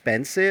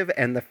expensive,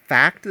 and the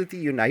fact that the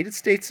United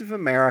States of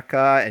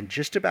America and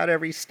just about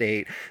every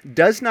state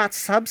does not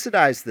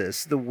subsidize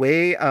this the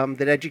way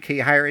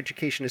that higher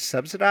education is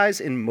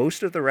subsidized in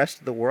most of the rest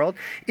of the world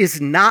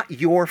is not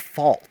your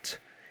fault.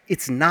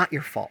 It's not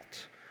your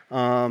fault.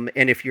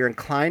 And if you're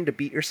inclined to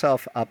beat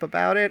yourself up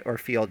about it or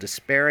feel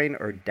despairing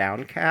or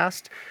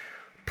downcast,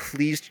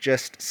 please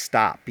just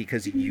stop,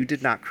 because you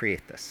did not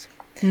create this.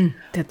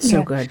 That's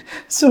so good.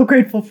 So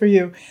grateful for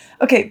you.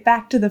 Okay,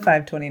 back to the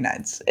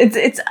 529s.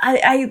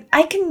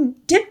 I can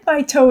dip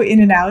my toe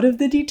in and out of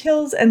the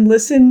details and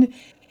listen.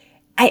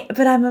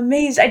 But I'm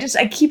amazed.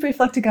 I keep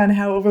reflecting on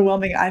how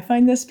overwhelming I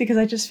find this, because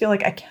I just feel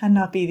like I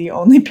cannot be the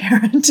only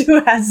parent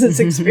who has this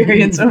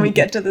experience when we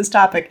get to this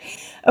topic.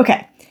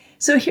 Okay,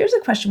 so here's a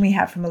question we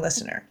have from a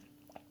listener.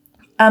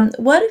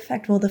 What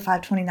effect will the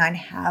 529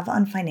 have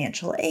on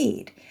financial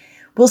aid?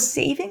 Will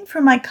saving for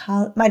my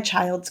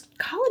child's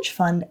college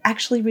fund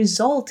actually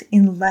result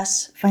in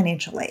less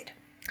financial aid?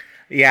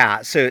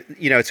 Yeah, so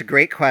it's a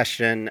great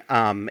question.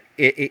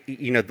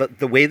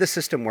 The way the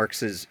system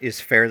works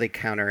is fairly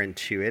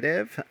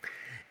counterintuitive,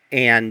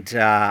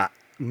 and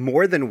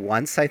more than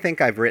once, I think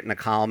I've written a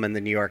column in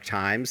the New York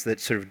Times that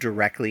sort of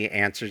directly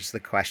answers the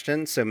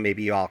question. So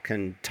maybe you all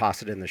can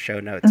toss it in the show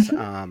notes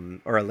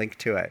or a link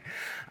to it.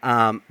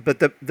 But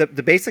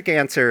the basic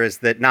answer is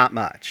that not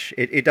much.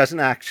 It doesn't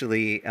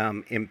actually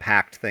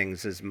impact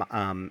things as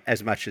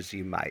much as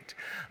you might.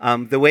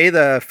 The way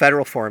the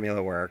federal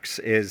formula works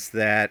is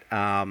that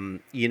so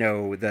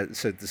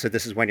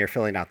this is when you're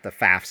filling out the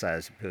FAFSA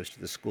as opposed to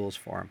the schools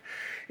form,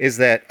 is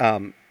that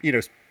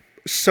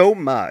so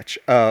much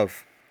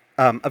of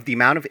the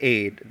amount of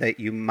aid that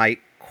you might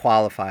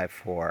qualify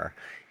for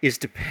is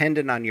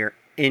dependent on your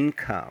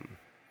income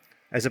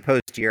as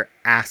opposed to your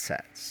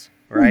assets,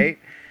 right?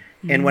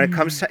 And when it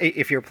comes to,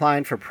 if you're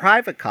applying for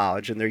private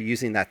college and they're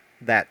using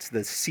that's the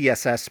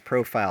CSS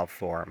profile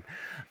form,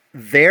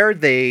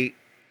 they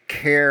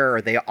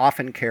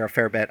often care a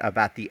fair bit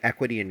about the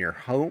equity in your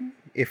home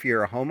if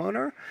you're a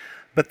homeowner.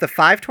 But the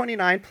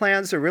 529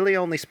 plans are really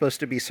only supposed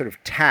to be sort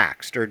of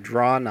taxed or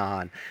drawn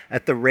on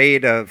at the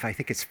rate of, I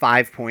think it's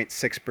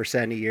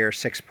 5.6% a year,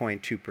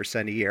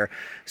 6.2% a year.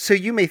 So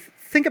you may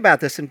think about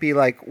this and be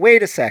like,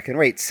 wait a second,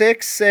 wait,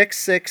 6,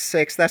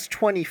 that's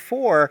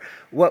 24.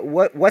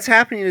 What's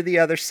happening to the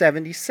other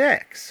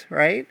 76,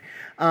 right?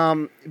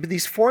 But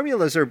these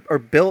formulas are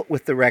built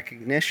with the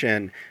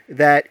recognition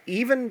that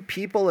even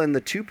people in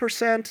the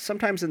 2%,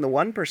 sometimes in the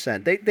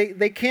 1%,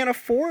 they can't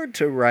afford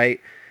to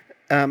write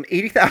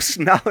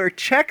 $80,000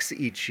 checks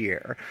each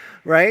year,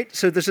 right?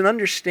 So there's an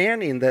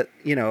understanding that,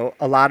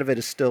 a lot of it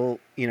is still,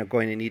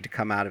 going to need to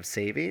come out of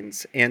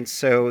savings. And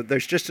so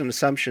there's just an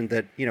assumption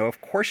that, of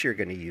course you're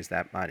going to use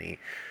that money,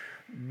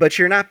 but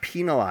you're not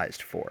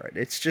penalized for it.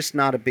 It's just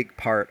not a big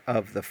part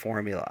of the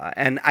formula.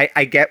 And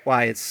I get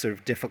why it's sort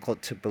of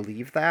difficult to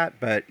believe that,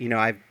 but,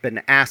 I've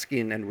been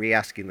asking and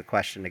re-asking the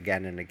question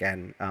again and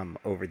again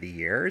over the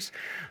years.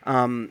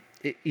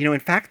 In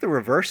fact, the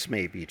reverse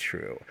may be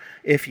true.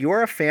 If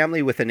you're a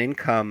family with an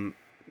income,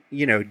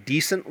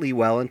 decently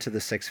well into the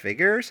six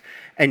figures,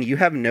 and you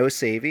have no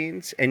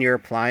savings and you're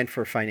applying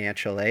for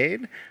financial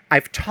aid,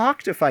 I've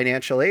talked to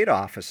financial aid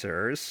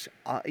officers,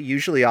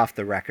 usually off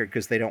the record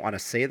because they don't want to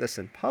say this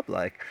in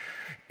public,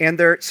 and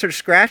they're sort of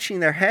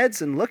scratching their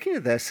heads and looking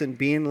at this and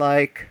being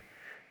like,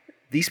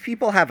 these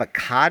people have a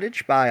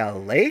cottage by a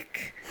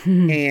lake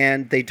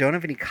and they don't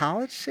have any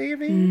college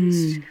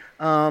savings.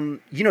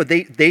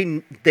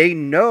 They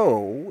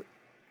know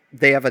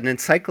they have an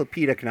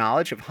encyclopedic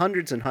knowledge of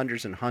hundreds and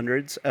hundreds and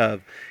hundreds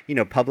of,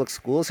 public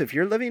schools. If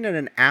you're living in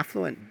an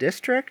affluent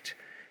district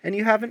and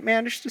you haven't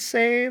managed to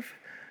save,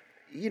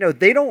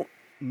 they don't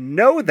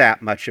know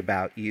that much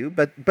about you,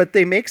 but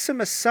they make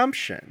some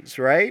assumptions,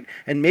 right?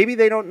 And maybe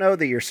they don't know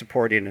that you're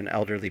supporting an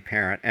elderly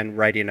parent and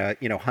writing a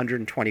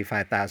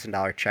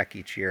 $125,000 check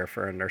each year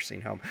for a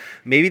nursing home.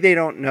 Maybe they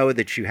don't know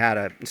that you had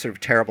a sort of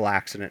terrible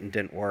accident and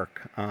didn't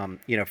work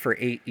for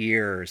 8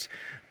 years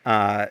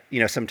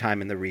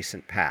sometime in the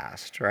recent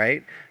past,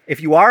 right?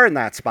 If you are in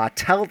that spot,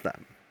 tell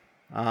them.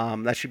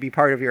 That should be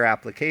part of your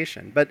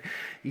application. But,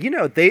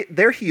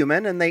 they're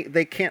human and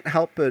they can't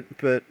help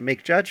but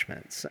make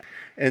judgments.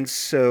 And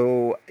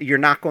so you're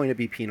not going to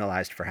be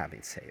penalized for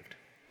having saved.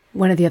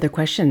 One of the other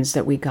questions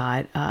that we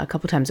got a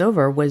couple times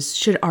over was,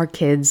 should our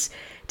kids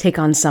take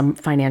on some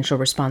financial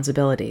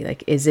responsibility?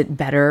 Like, is it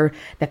better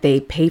that they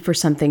pay for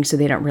something so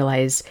they don't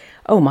realize,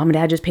 oh, mom and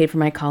dad just paid for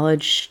my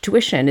college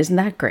tuition. Isn't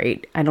that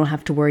great? I don't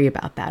have to worry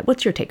about that.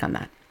 What's your take on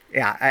that?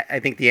 Yeah, I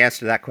think the answer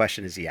to that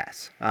question is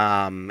yes.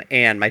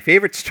 And my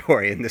favorite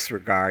story in this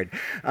regard,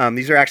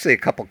 these are actually a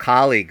couple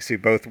colleagues who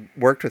both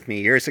worked with me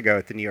years ago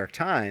at the New York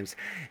Times.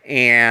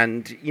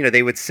 And,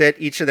 they would sit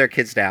each of their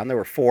kids down. There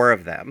were 4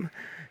 of them.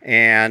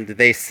 And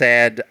they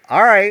said,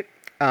 all right,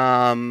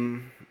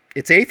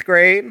 it's 8th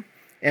grade.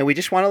 And we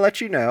just want to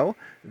let you know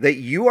that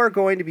you are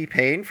going to be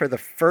paying for the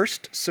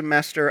first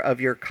semester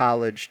of your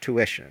college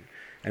tuition.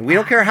 And we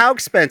don't care how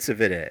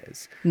expensive it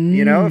is.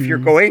 You know, if you're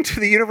going to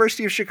the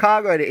University of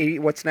Chicago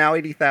at what's now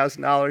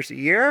 $80,000 a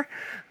year,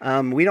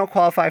 we don't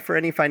qualify for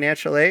any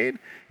financial aid.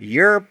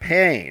 You're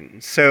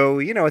paying. So,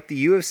 you know, at the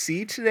U of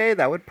C today,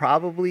 that would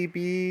probably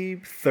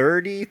be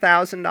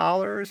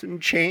 $30,000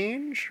 and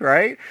change,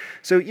 right?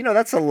 So, you know,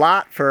 that's a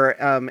lot for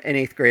an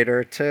 8th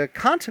grader to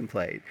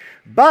contemplate.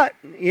 But,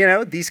 you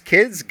know, these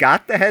kids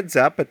got the heads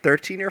up at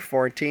 13 or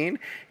 14,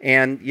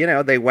 and, you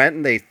know, they went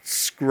and they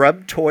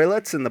scrubbed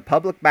toilets in the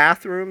public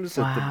bathrooms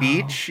at the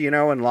beach, you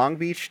know, in Long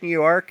Beach, New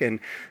York, and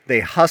they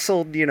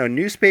hustled, you know,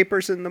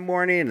 newspapers in the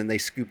morning, and they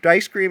scooped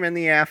ice cream in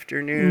the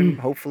afternoon,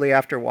 hopefully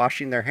after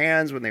washing their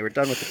hands when they were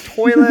done with the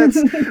toilets,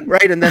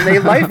 right? And then they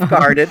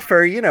lifeguarded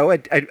for, you know,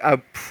 a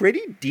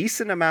pretty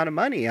decent amount of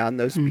money on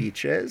those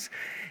beaches.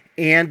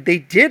 And they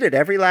did it,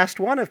 every last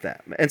one of them.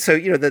 And so,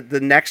 you know, the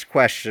next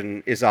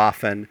question is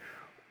often,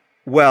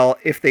 well,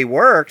 if they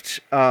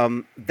worked,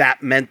 that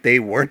meant they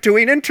weren't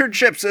doing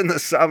internships in the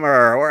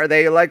summer, or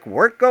they like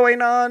weren't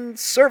going on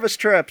service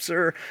trips,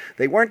 or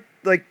they weren't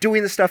like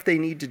doing the stuff they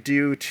need to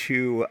do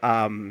to,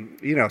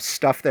 you know,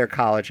 stuff their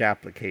college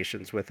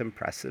applications with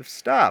impressive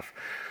stuff.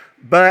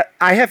 But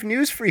I have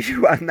news for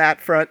you on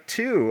that front,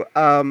 too.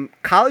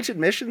 College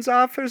admissions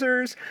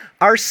officers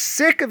are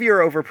sick of your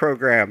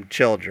overprogrammed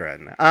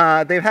children.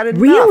 They've had enough.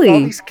 Really? All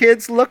these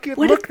kids look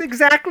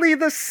exactly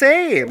the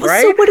same,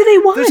 right? So what do they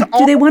want?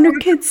 Do they want our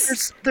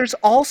kids? There's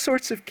all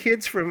sorts of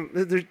kids from,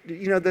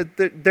 you know,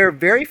 there are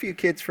very few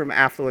kids from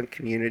affluent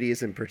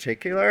communities in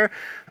particular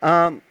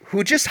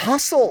who just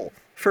hustle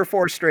for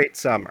 4 straight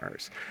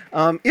summers.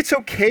 It's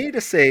okay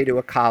to say to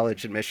a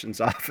college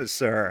admissions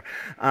officer,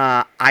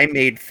 I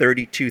made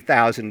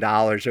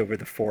 $32,000 over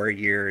the 4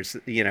 years,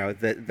 you know,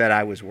 that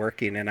I was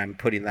working, and I'm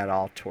putting that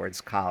all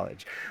towards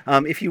college.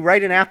 If you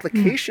write an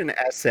application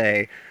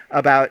essay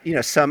about, you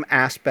know, some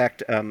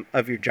aspect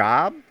of your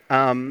job,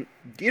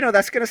 you know,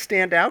 that's going to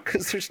stand out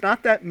because there's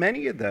not that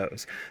many of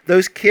those.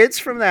 Those kids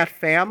from that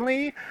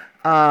family,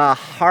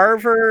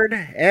 Harvard,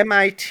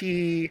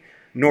 MIT,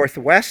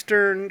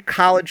 Northwestern,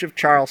 College of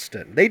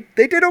Charleston. They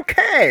did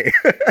okay.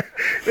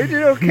 They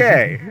did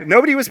okay.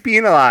 Nobody was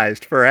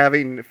penalized for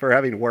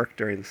having work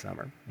during the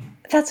summer.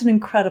 That's an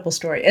incredible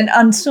story, and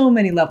on so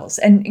many levels,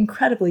 and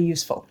incredibly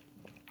useful.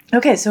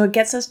 Okay, so it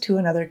gets us to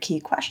another key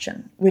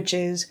question, which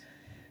is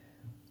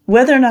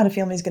whether or not a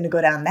family is going to go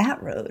down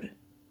that road.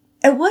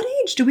 At what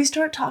age do we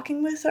start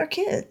talking with our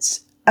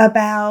kids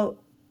about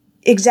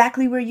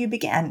exactly where you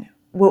began,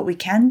 what we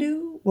can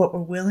do, what we're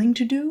willing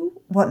to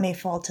do, what may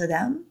fall to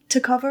them to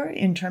cover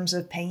in terms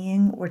of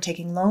paying or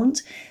taking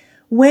loans?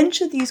 When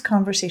should these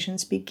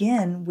conversations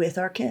begin with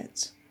our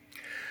kids?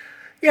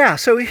 Yeah,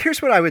 so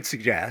here's what I would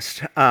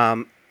suggest.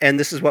 And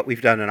this is what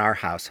we've done in our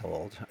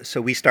household.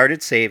 So we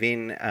started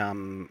saving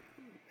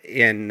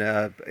in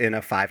a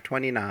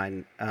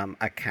 529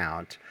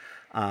 account,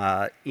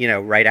 you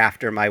know, right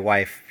after my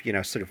wife, you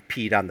know, sort of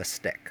peed on the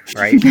stick,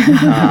 right?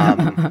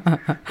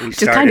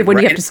 Just kind of when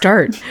you have to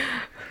start.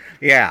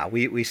 Yeah,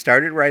 we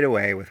started right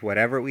away with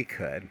whatever we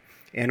could.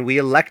 And we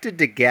elected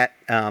to get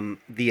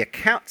the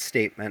account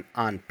statement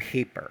on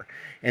paper.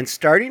 And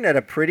starting at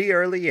a pretty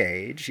early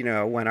age, you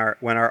know, when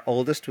our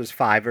oldest was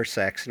 5 or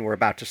 6, and we're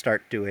about to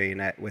start doing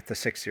it with the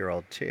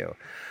 6-year-old too,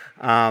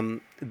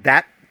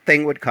 that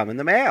thing would come in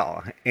the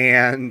mail.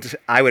 And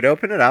I would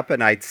open it up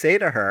and I'd say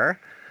to her,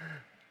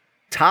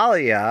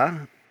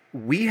 Talia,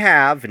 we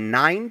have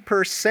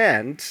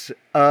 9%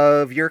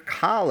 of your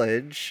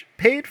college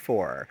paid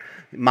for.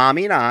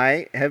 Mommy and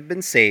I have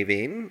been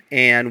saving,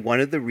 and one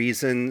of the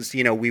reasons,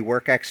 you know, we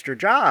work extra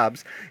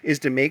jobs is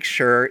to make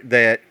sure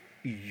that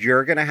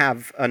you're going to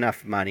have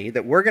enough money,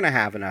 that we're going to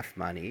have enough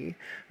money,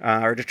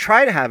 or to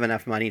try to have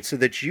enough money so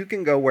that you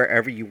can go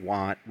wherever you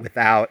want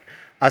without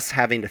us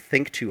having to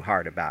think too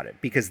hard about it,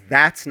 because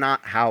that's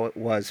not how it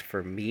was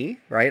for me,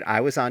 right?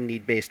 I was on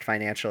need-based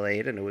financial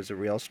aid, and it was a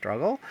real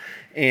struggle,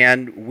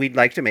 and we'd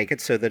like to make it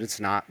so that it's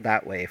not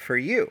that way for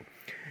you.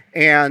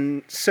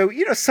 And so,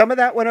 you know, some of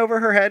that went over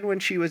her head when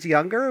she was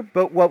younger,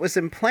 but what was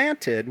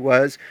implanted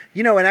was,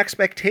 you know, an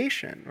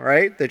expectation,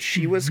 right? That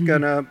she was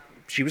gonna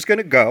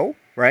go,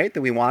 right?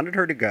 That we wanted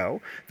her to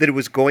go, that it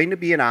was going to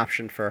be an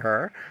option for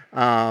her,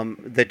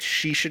 that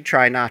she should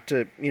try not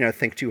to, you know,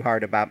 think too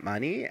hard about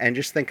money and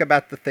just think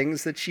about the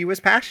things that she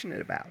was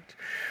passionate about.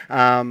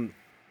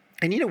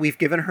 And, you know, we've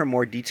given her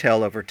more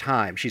detail over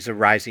time. She's a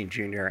rising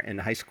junior in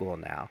high school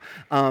now.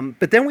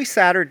 But then we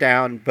sat her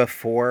down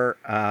before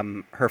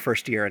her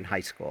first year in high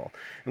school.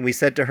 And we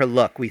said to her,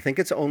 look, we think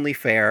it's only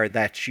fair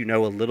that you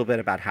know a little bit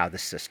about how the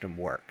system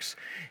works.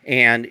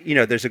 And, you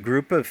know, there's a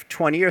group of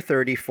 20 or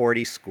 30,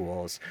 40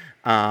 schools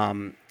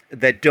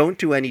that don't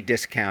do any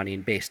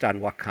discounting based on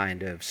what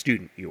kind of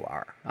student you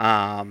are.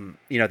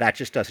 You know, that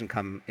just doesn't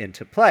come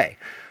into play.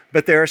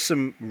 But there are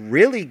some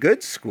really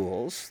good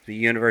schools, the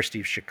University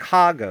of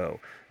Chicago,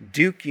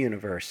 Duke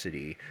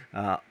University,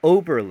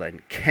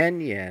 Oberlin,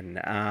 Kenyon,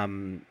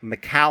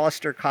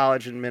 Macalester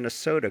College in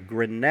Minnesota,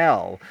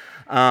 Grinnell,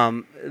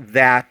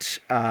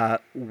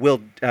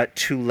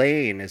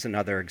 Tulane is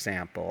another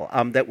example,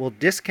 that will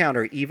discount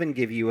or even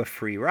give you a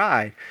free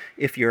ride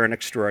if you're an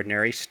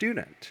extraordinary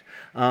student.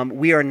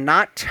 We are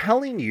not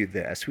telling you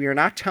this. We are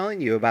not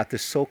telling you about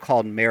this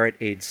so-called merit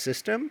aid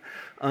system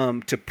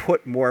to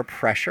put more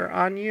pressure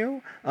on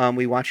you.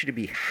 We want you to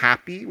be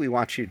happy. We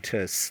want you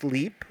to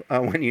sleep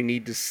when you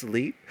need to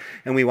sleep.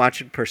 And we want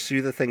you to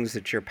pursue the things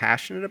that you're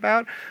passionate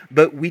about.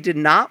 But we did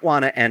not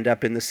want to end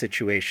up in the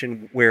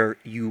situation where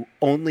you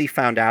only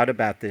found out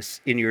about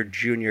this in your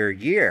junior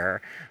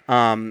year.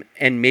 And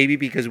maybe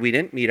because we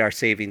didn't meet our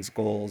savings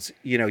goals,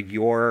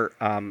 your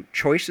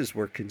choices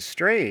were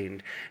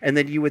constrained. And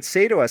then you would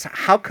say to us,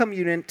 how come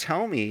you didn't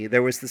tell me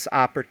there was this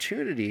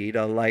opportunity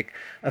to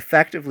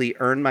effectively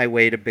earn my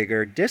way to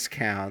bigger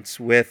discounts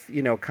with,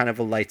 kind of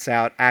a lights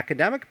out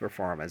academic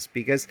performance?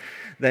 Because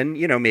then,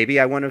 maybe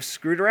I wouldn't have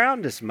screwed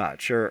around as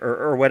much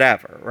or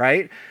whatever,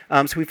 right?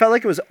 So we felt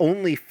like it was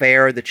only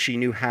fair that she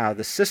knew how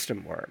the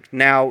system worked.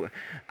 Now,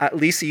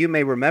 Lisa, you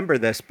may remember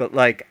this, but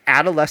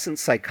adolescent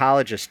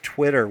psychologist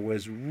Twitter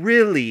was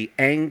really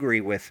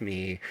angry with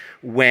me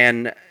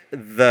when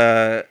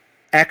the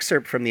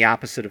excerpt from The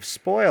Opposite of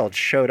Spoiled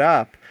showed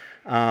up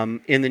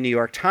in the New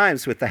York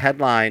Times with the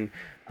headline,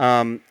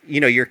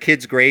 your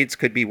kid's grades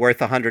could be worth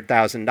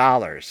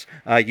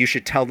 $100,000. You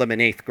should tell them in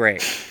 8th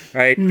grade,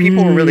 right?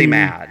 People were really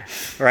mad,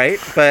 right?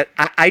 But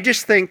I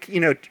just think,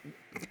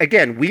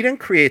 again, we didn't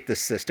create this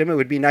system. It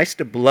would be nice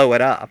to blow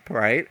it up,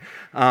 right?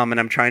 And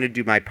I'm trying to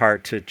do my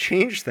part to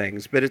change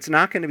things, but it's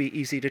not going to be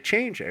easy to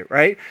change it,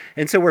 right?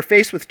 And so we're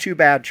faced with two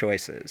bad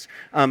choices.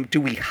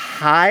 Do we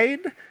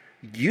hide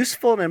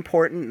useful and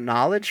important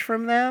knowledge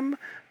from them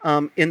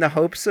in the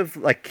hopes of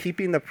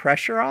keeping the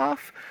pressure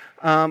off?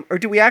 Or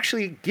do we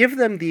actually give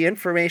them the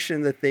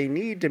information that they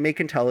need to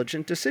make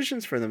intelligent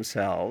decisions for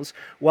themselves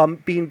while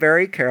being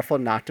very careful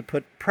not to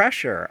put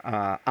pressure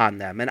on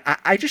them? And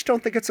I just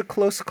don't think it's a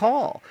close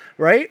call,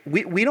 right?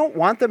 We don't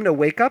want them to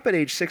wake up at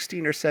age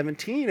 16 or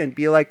 17 and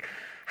be like,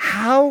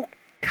 how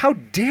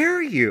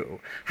dare you?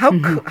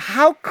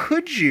 How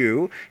could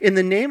you, in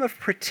the name of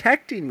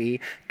protecting me,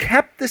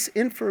 kept this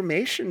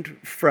information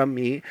from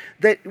me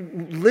that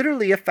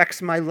literally affects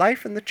my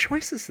life and the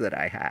choices that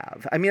I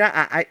have? I mean,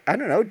 I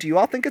don't know. Do you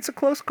all think it's a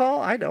close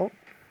call? I don't.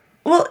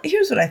 Well,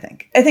 here's what I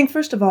think. I think,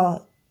 first of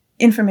all,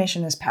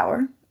 information is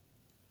power.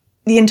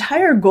 The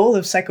entire goal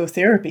of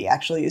psychotherapy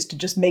actually is to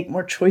just make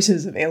more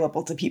choices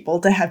available to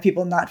people, to have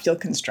people not feel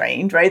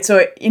constrained, right?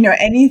 So,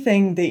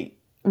 anything that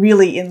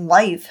really in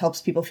life helps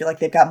people feel like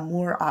they've got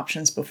more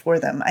options before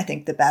them, I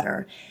think the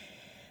better.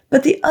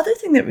 But the other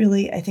thing that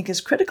really I think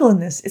is critical in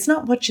this, it's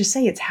not what you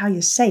say, it's how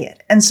you say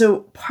it. And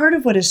so part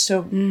of what is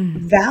so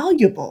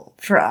valuable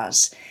for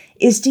us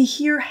is to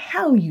hear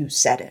how you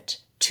said it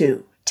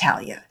to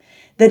Talia.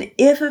 That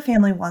if a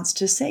family wants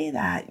to say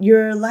that,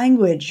 your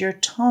language, your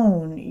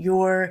tone,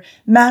 your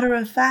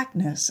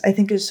matter-of-factness, I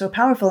think is so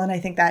powerful. And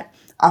I think that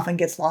often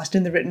gets lost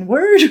in the written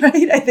word,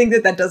 right? I think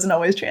that doesn't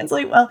always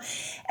translate well.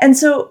 And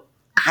so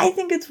I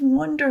think it's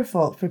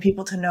wonderful for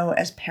people to know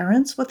as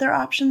parents what their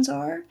options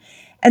are,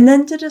 and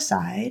then to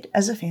decide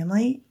as a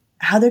family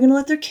how they're going to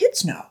let their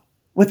kids know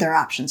what their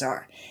options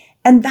are.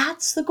 And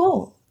that's the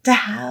goal, to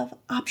have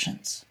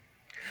options.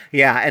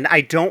 Yeah, and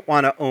I don't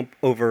want to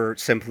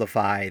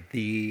oversimplify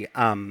the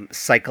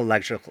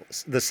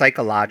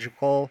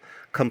psychological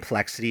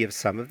complexity of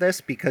some of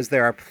this, because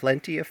there are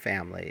plenty of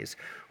families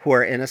who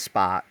are in a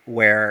spot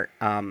where,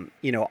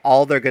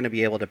 all they're going to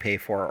be able to pay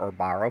for or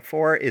borrow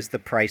for is the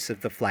price of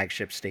the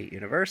flagship state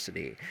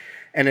university.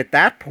 And at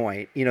that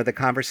point, the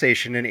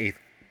conversation in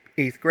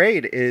eighth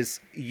grade is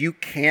you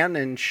can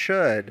and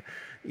should,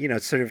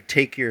 sort of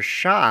take your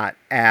shot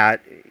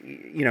at,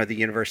 the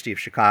University of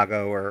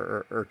Chicago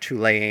or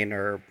Tulane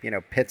or,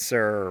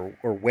 Pitzer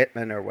or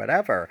Whitman or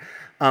whatever.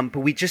 But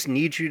we just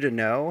need you to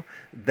know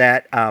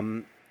that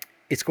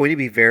it's going to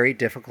be very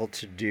difficult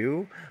to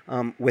do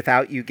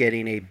without you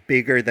getting a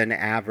bigger than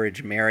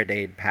average merit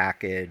aid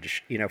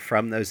package,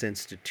 from those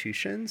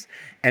institutions.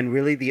 And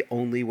really the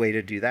only way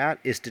to do that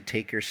is to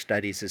take your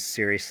studies as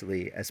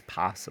seriously as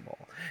possible.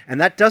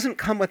 And that doesn't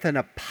come with an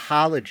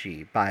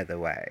apology, by the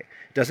way.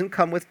 It doesn't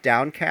come with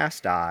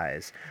downcast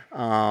eyes.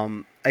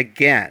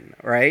 Again,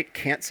 right?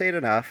 Can't say it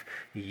enough.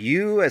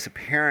 You as a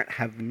parent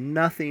have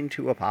nothing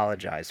to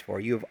apologize for.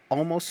 You have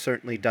almost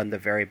certainly done the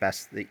very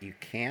best that you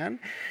can.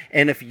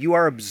 And if you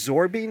are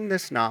absorbing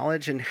this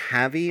knowledge and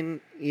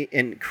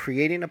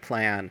creating a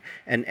plan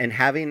and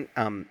having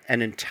an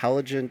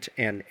intelligent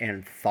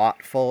and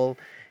thoughtful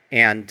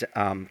and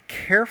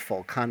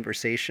careful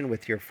conversation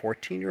with your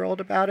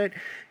 14-year-old about it,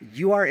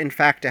 you are in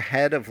fact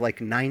ahead of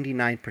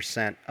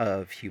 99%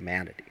 of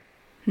humanity.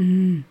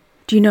 Mm-hmm.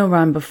 Do you know,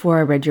 Ron, before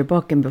I read your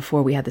book and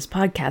before we had this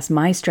podcast,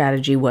 my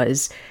strategy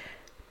was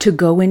to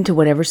go into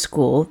whatever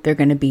school they're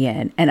going to be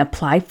in and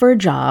apply for a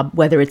job,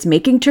 whether it's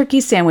making turkey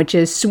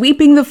sandwiches,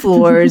 sweeping the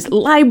floors,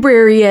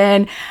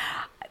 librarian,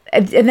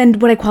 and then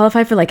would I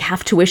qualify for like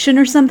half tuition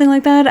or something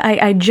like that?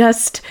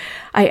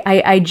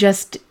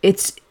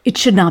 It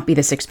should not be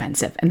this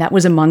expensive. And that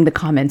was among the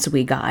comments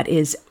we got,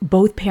 is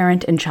both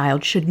parent and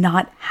child should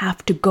not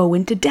have to go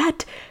into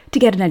debt to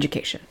get an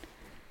education.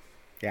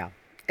 Yeah.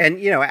 And,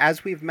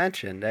 as we've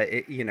mentioned,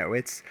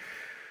 it's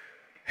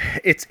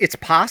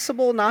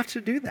possible not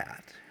to do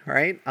that,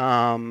 right?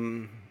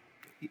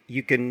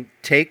 You can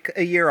take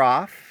a year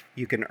off.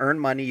 You can earn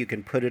money, you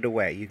can put it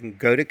away. You can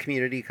go to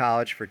community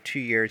college for 2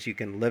 years, you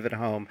can live at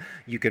home,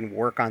 you can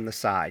work on the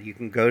side. You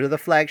can go to the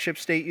flagship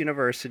state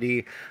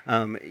university,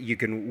 you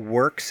can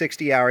work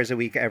 60 hours a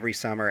week every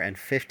summer and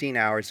 15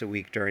 hours a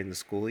week during the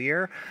school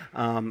year.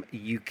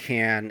 You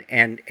can,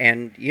 and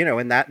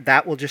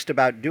that will just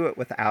about do it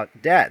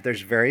without debt.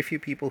 There's very few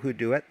people who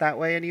do it that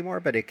way anymore,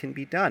 but it can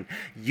be done.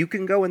 You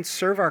can go and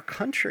serve our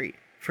country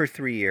for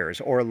 3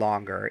 years or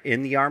longer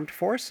in the armed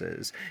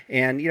forces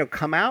and,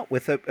 come out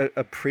with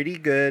a pretty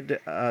good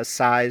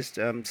sized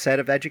set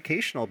of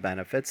educational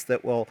benefits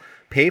that will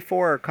pay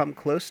for or come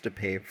close to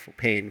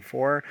paying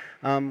for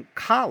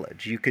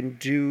college. You can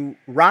do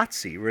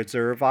ROTC,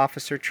 Reserve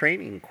Officer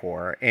Training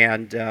Corps,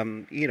 and,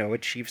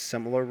 achieve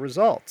similar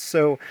results.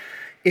 So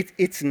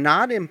it's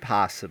not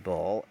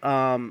impossible,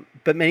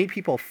 but many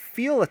people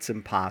feel it's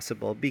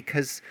impossible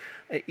because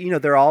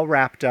they're all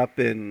wrapped up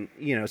in,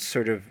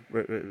 sort of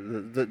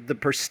the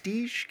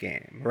prestige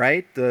game,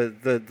 right?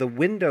 The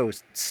window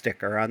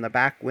sticker on the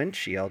back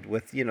windshield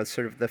with,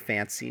 sort of the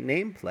fancy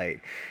nameplate.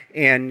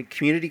 And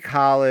community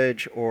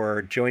college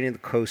or joining the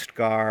Coast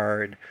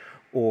Guard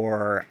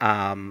or,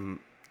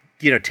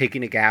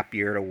 taking a gap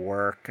year to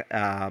work,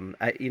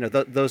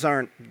 those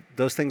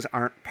things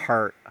aren't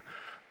part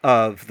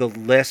of the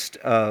list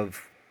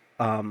of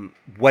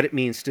what it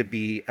means to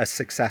be a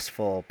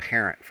successful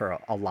parent for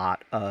a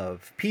lot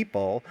of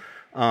people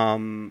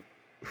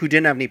who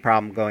didn't have any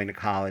problem going to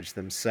college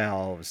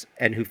themselves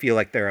and who feel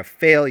like they're a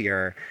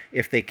failure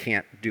if they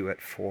can't do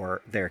it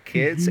for their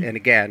kids. Mm-hmm. And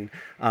again,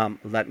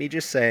 let me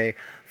just say,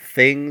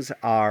 things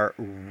are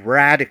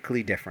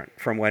radically different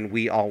from when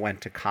we all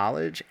went to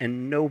college,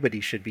 and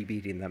nobody should be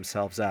beating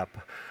themselves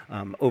up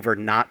over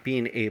not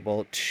being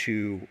able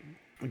to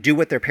do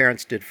what their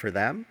parents did for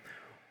them,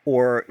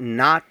 or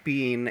not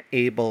being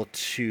able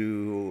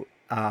to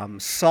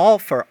solve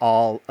for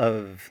all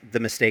of the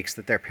mistakes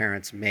that their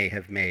parents may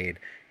have made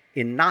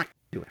in not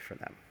doing it for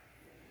them.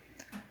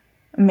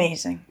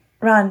 Amazing.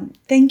 Ron,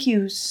 thank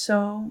you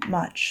so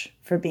much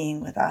for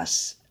being with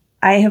us.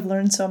 I have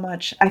learned so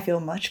much. I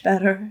feel much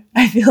better.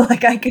 I feel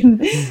like I can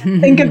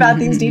think about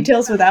these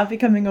details without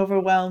becoming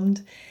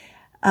overwhelmed.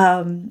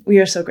 We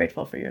are so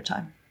grateful for your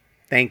time.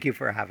 Thank you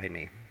for having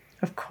me.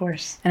 Of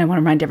course. And I want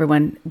to remind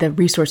everyone, the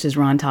resources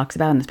Ron talks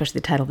about, and especially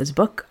the title of his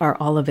book, are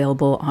all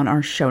available on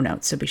our show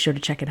notes, so be sure to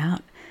check it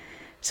out.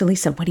 So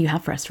Lisa, what do you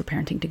have for us for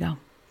Parenting to Go?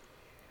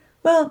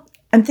 Well,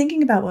 I'm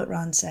thinking about what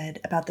Ron said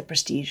about the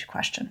prestige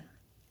question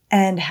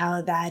and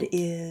how that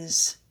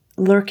is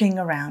lurking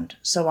around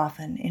so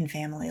often in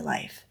family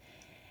life.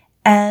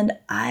 And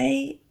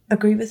I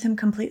agree with him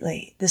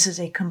completely. This is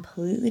a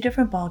completely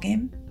different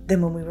ballgame than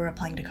when we were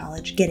applying to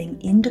college.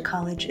 Getting into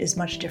college is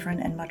much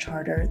different and much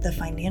harder. The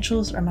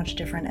financials are much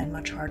different and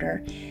much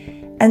harder.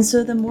 And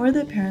so the more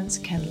that parents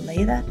can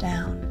lay that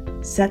down,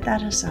 set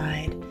that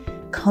aside,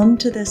 come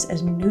to this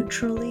as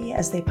neutrally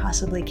as they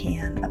possibly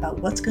can about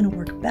what's going to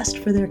work best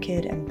for their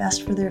kid and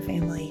best for their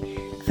family,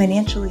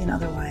 financially and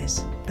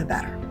otherwise, the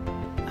better.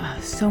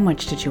 So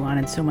much to chew on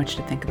and so much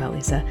to think about,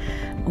 Lisa.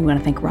 We want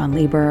to thank Ron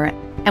Lieber,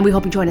 and we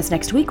hope you join us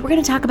next week. We're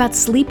going to talk about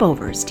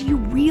sleepovers. Do you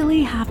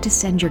really have to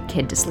send your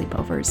kid to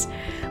sleepovers?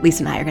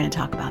 Lisa and I are going to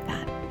talk about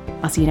that.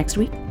 I'll see you next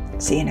week.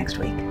 See you next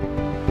week.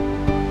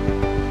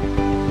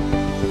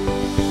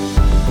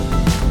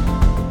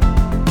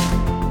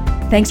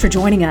 Thanks for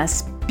joining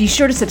us. Be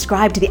sure to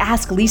subscribe to the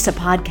Ask Lisa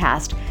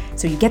podcast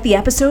so you get the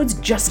episodes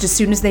just as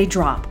soon as they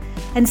drop.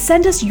 And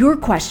send us your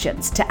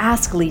questions to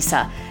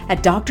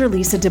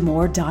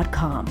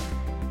asklisa@drlisadamour.com.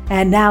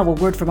 And now a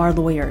word from our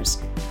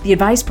lawyers. The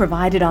advice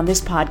provided on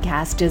this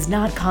podcast does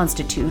not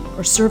constitute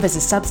or serve as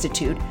a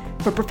substitute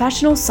for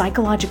professional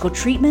psychological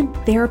treatment,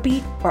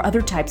 therapy, or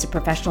other types of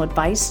professional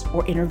advice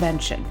or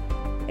intervention.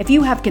 If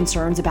you have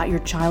concerns about your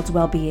child's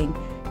well-being,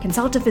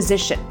 consult a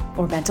physician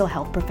or mental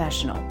health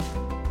professional.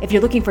 If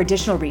you're looking for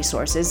additional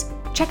resources,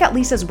 check out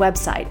Lisa's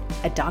website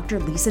at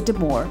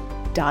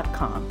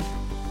drlisadamour.com.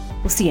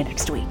 We'll see you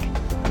next week.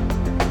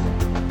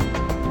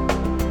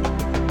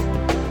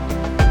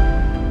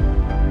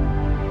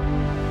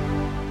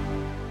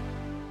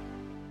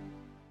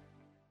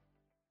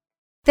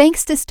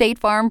 Thanks to State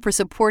Farm for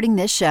supporting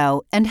this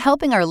show and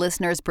helping our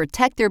listeners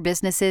protect their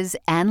businesses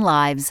and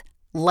lives.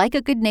 Like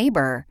a good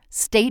neighbor,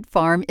 State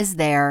Farm is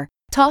there.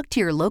 Talk to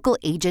your local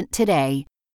agent today.